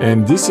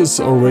 And this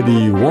is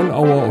already 1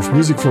 hour of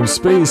music from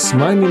space.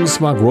 My name is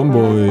Marc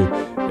Romboy,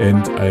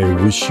 and I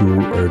wish you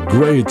a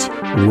great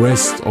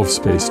rest of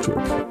Space Trip.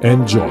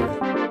 Enjoy.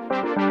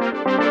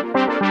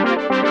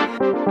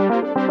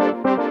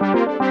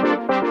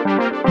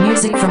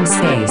 Music from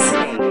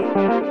space.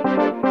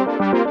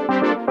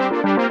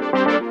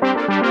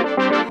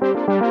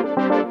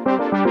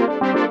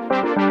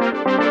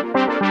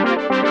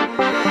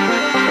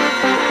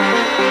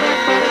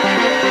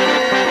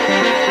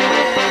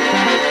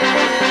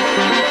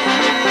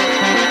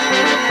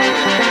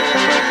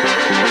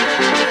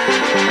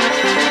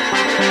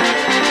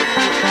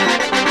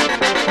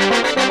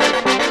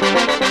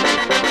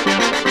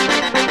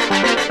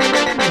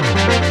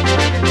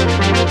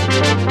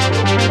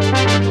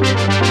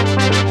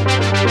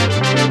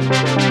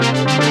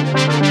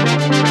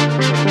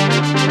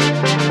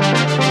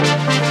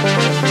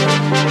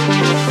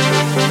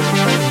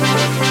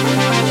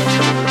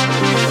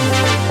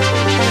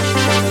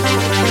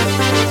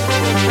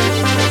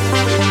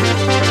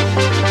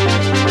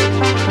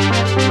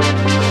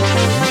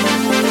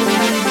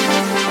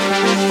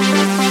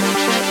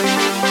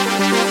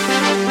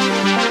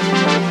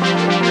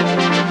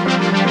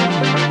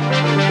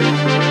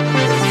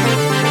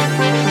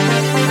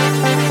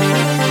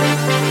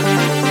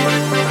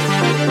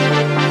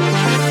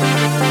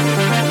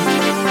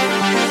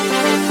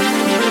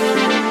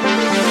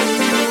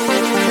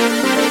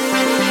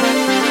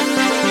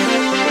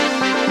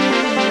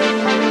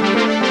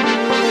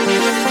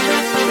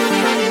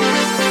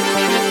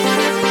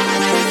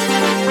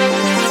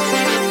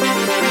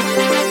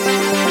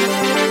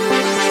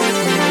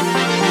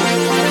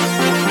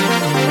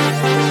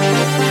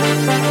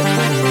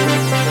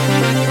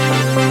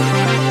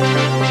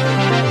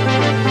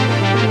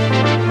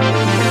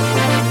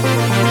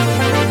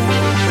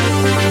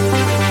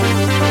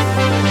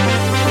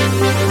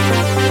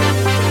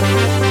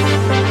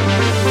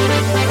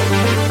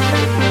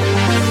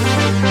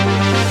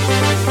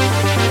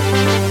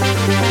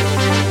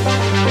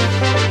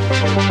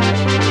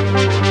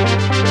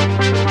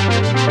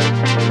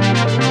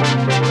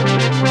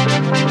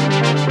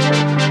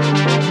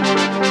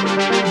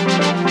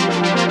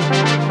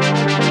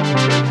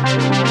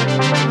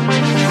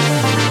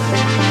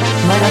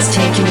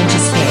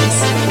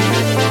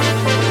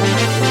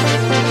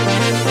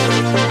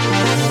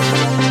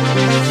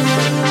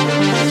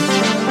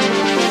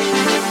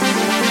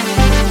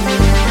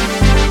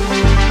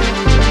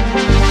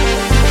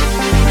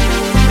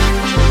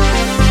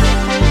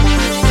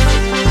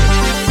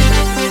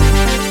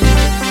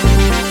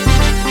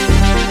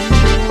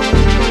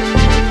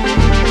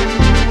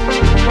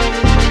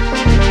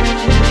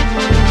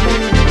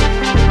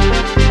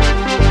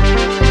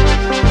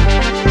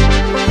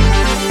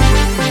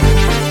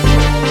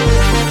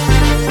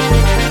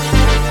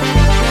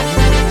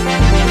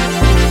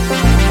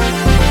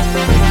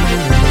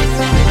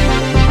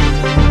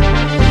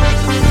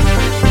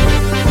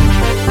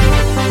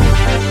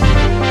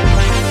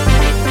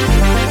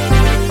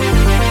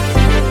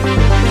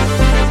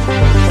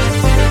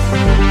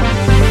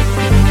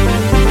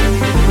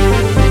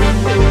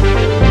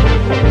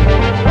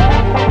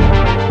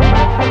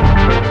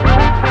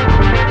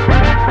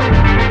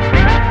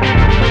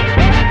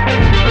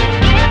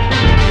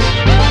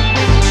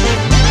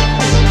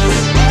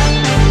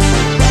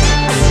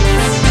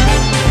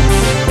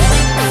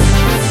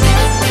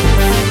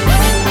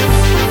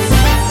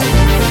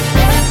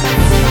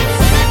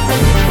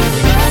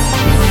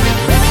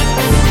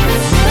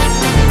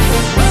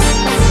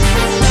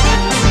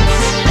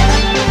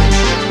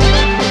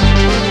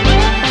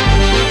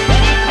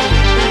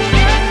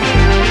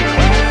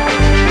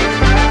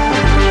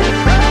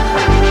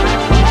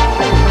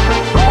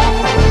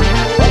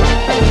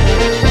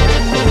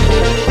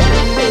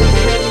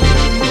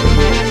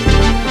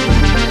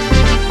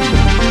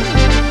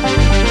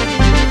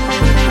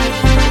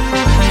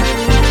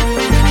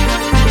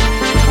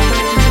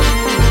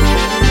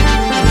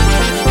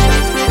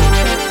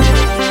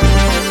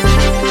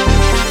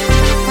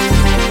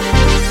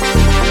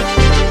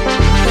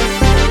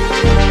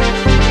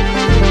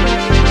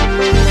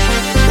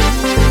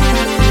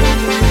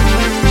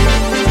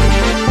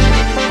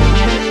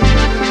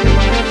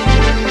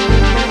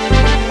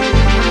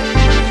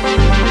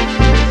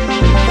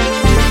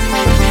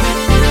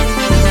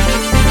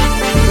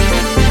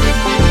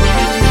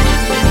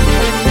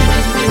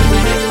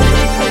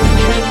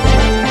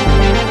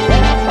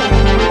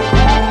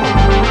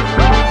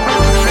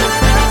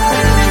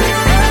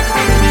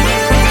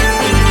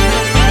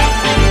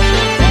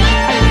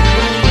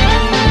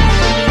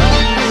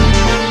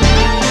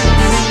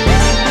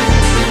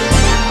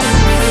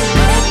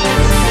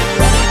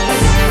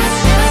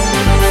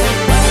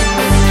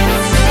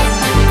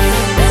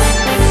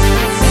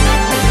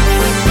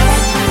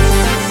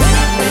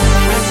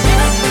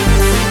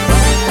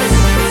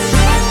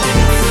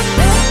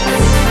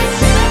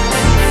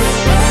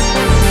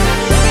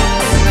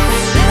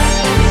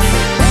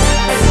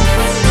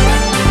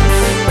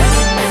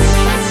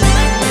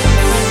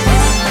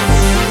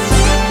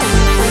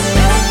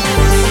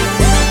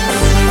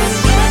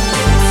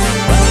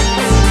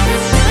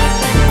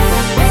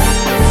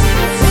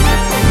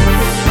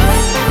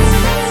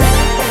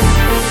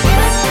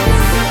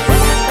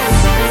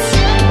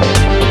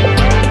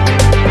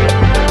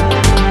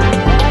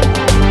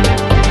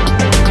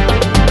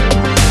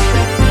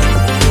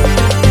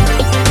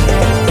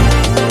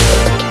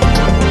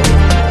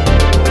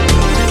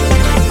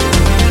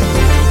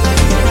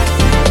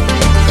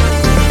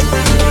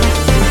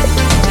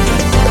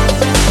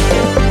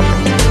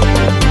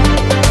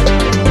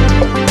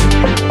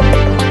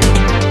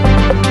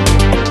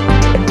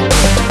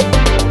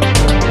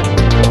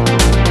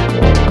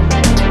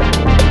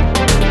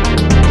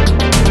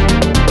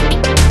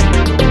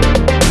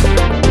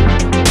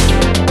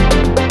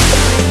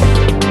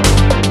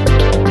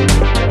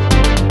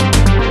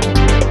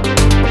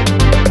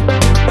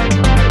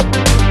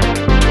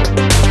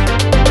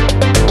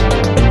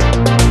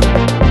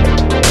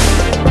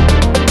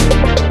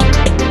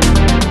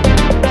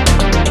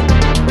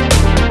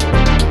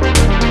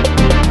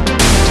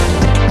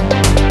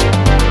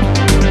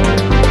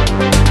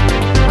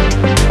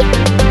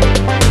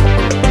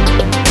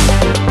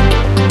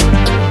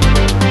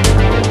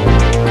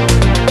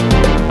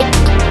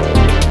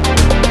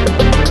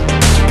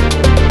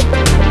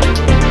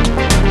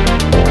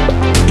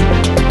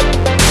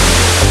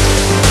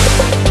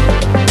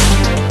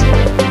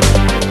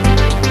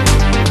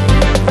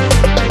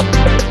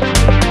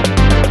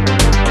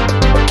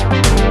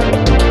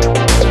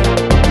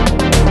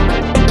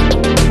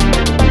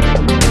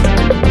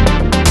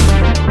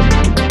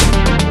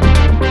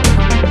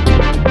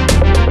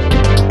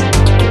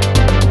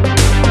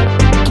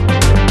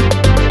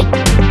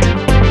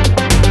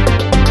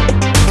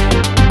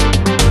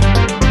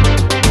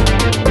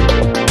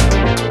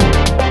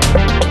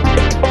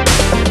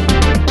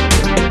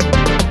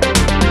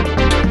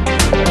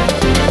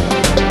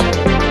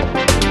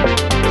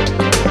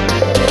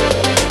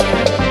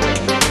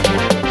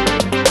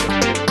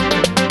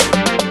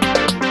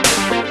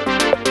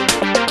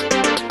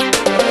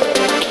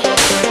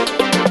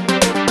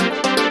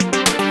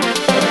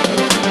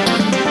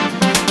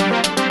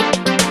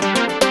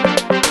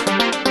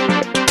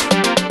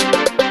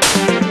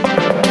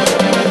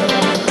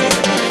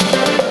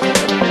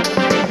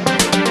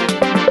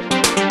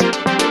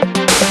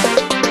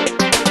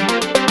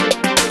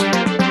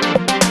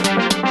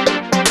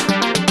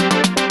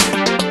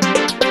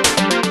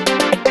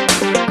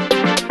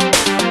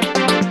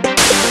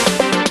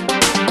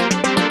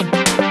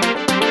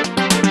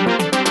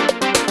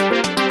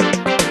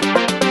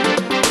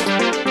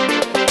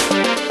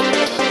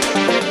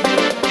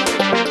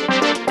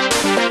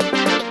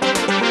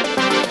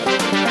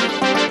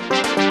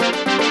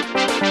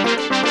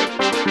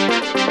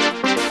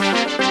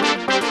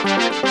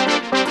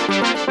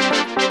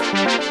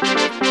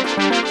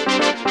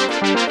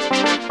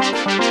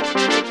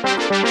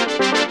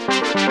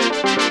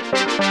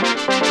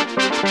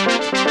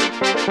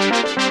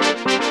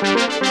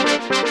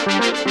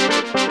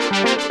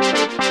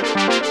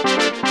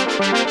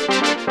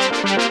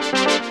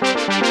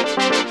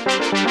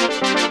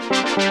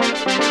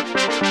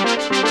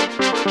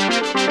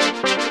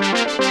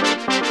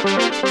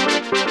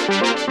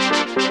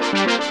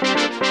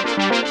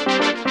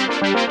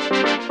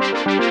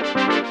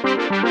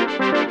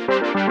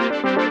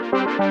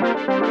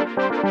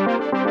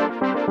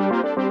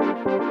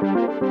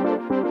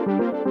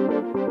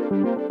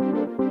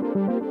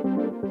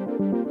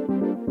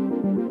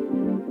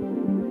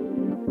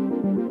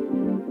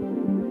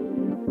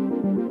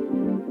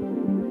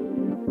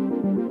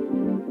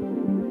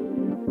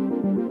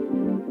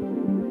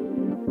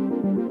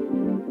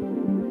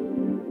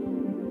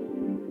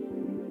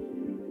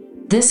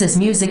 This is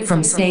music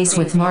from space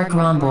with Marc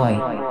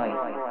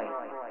Romboy.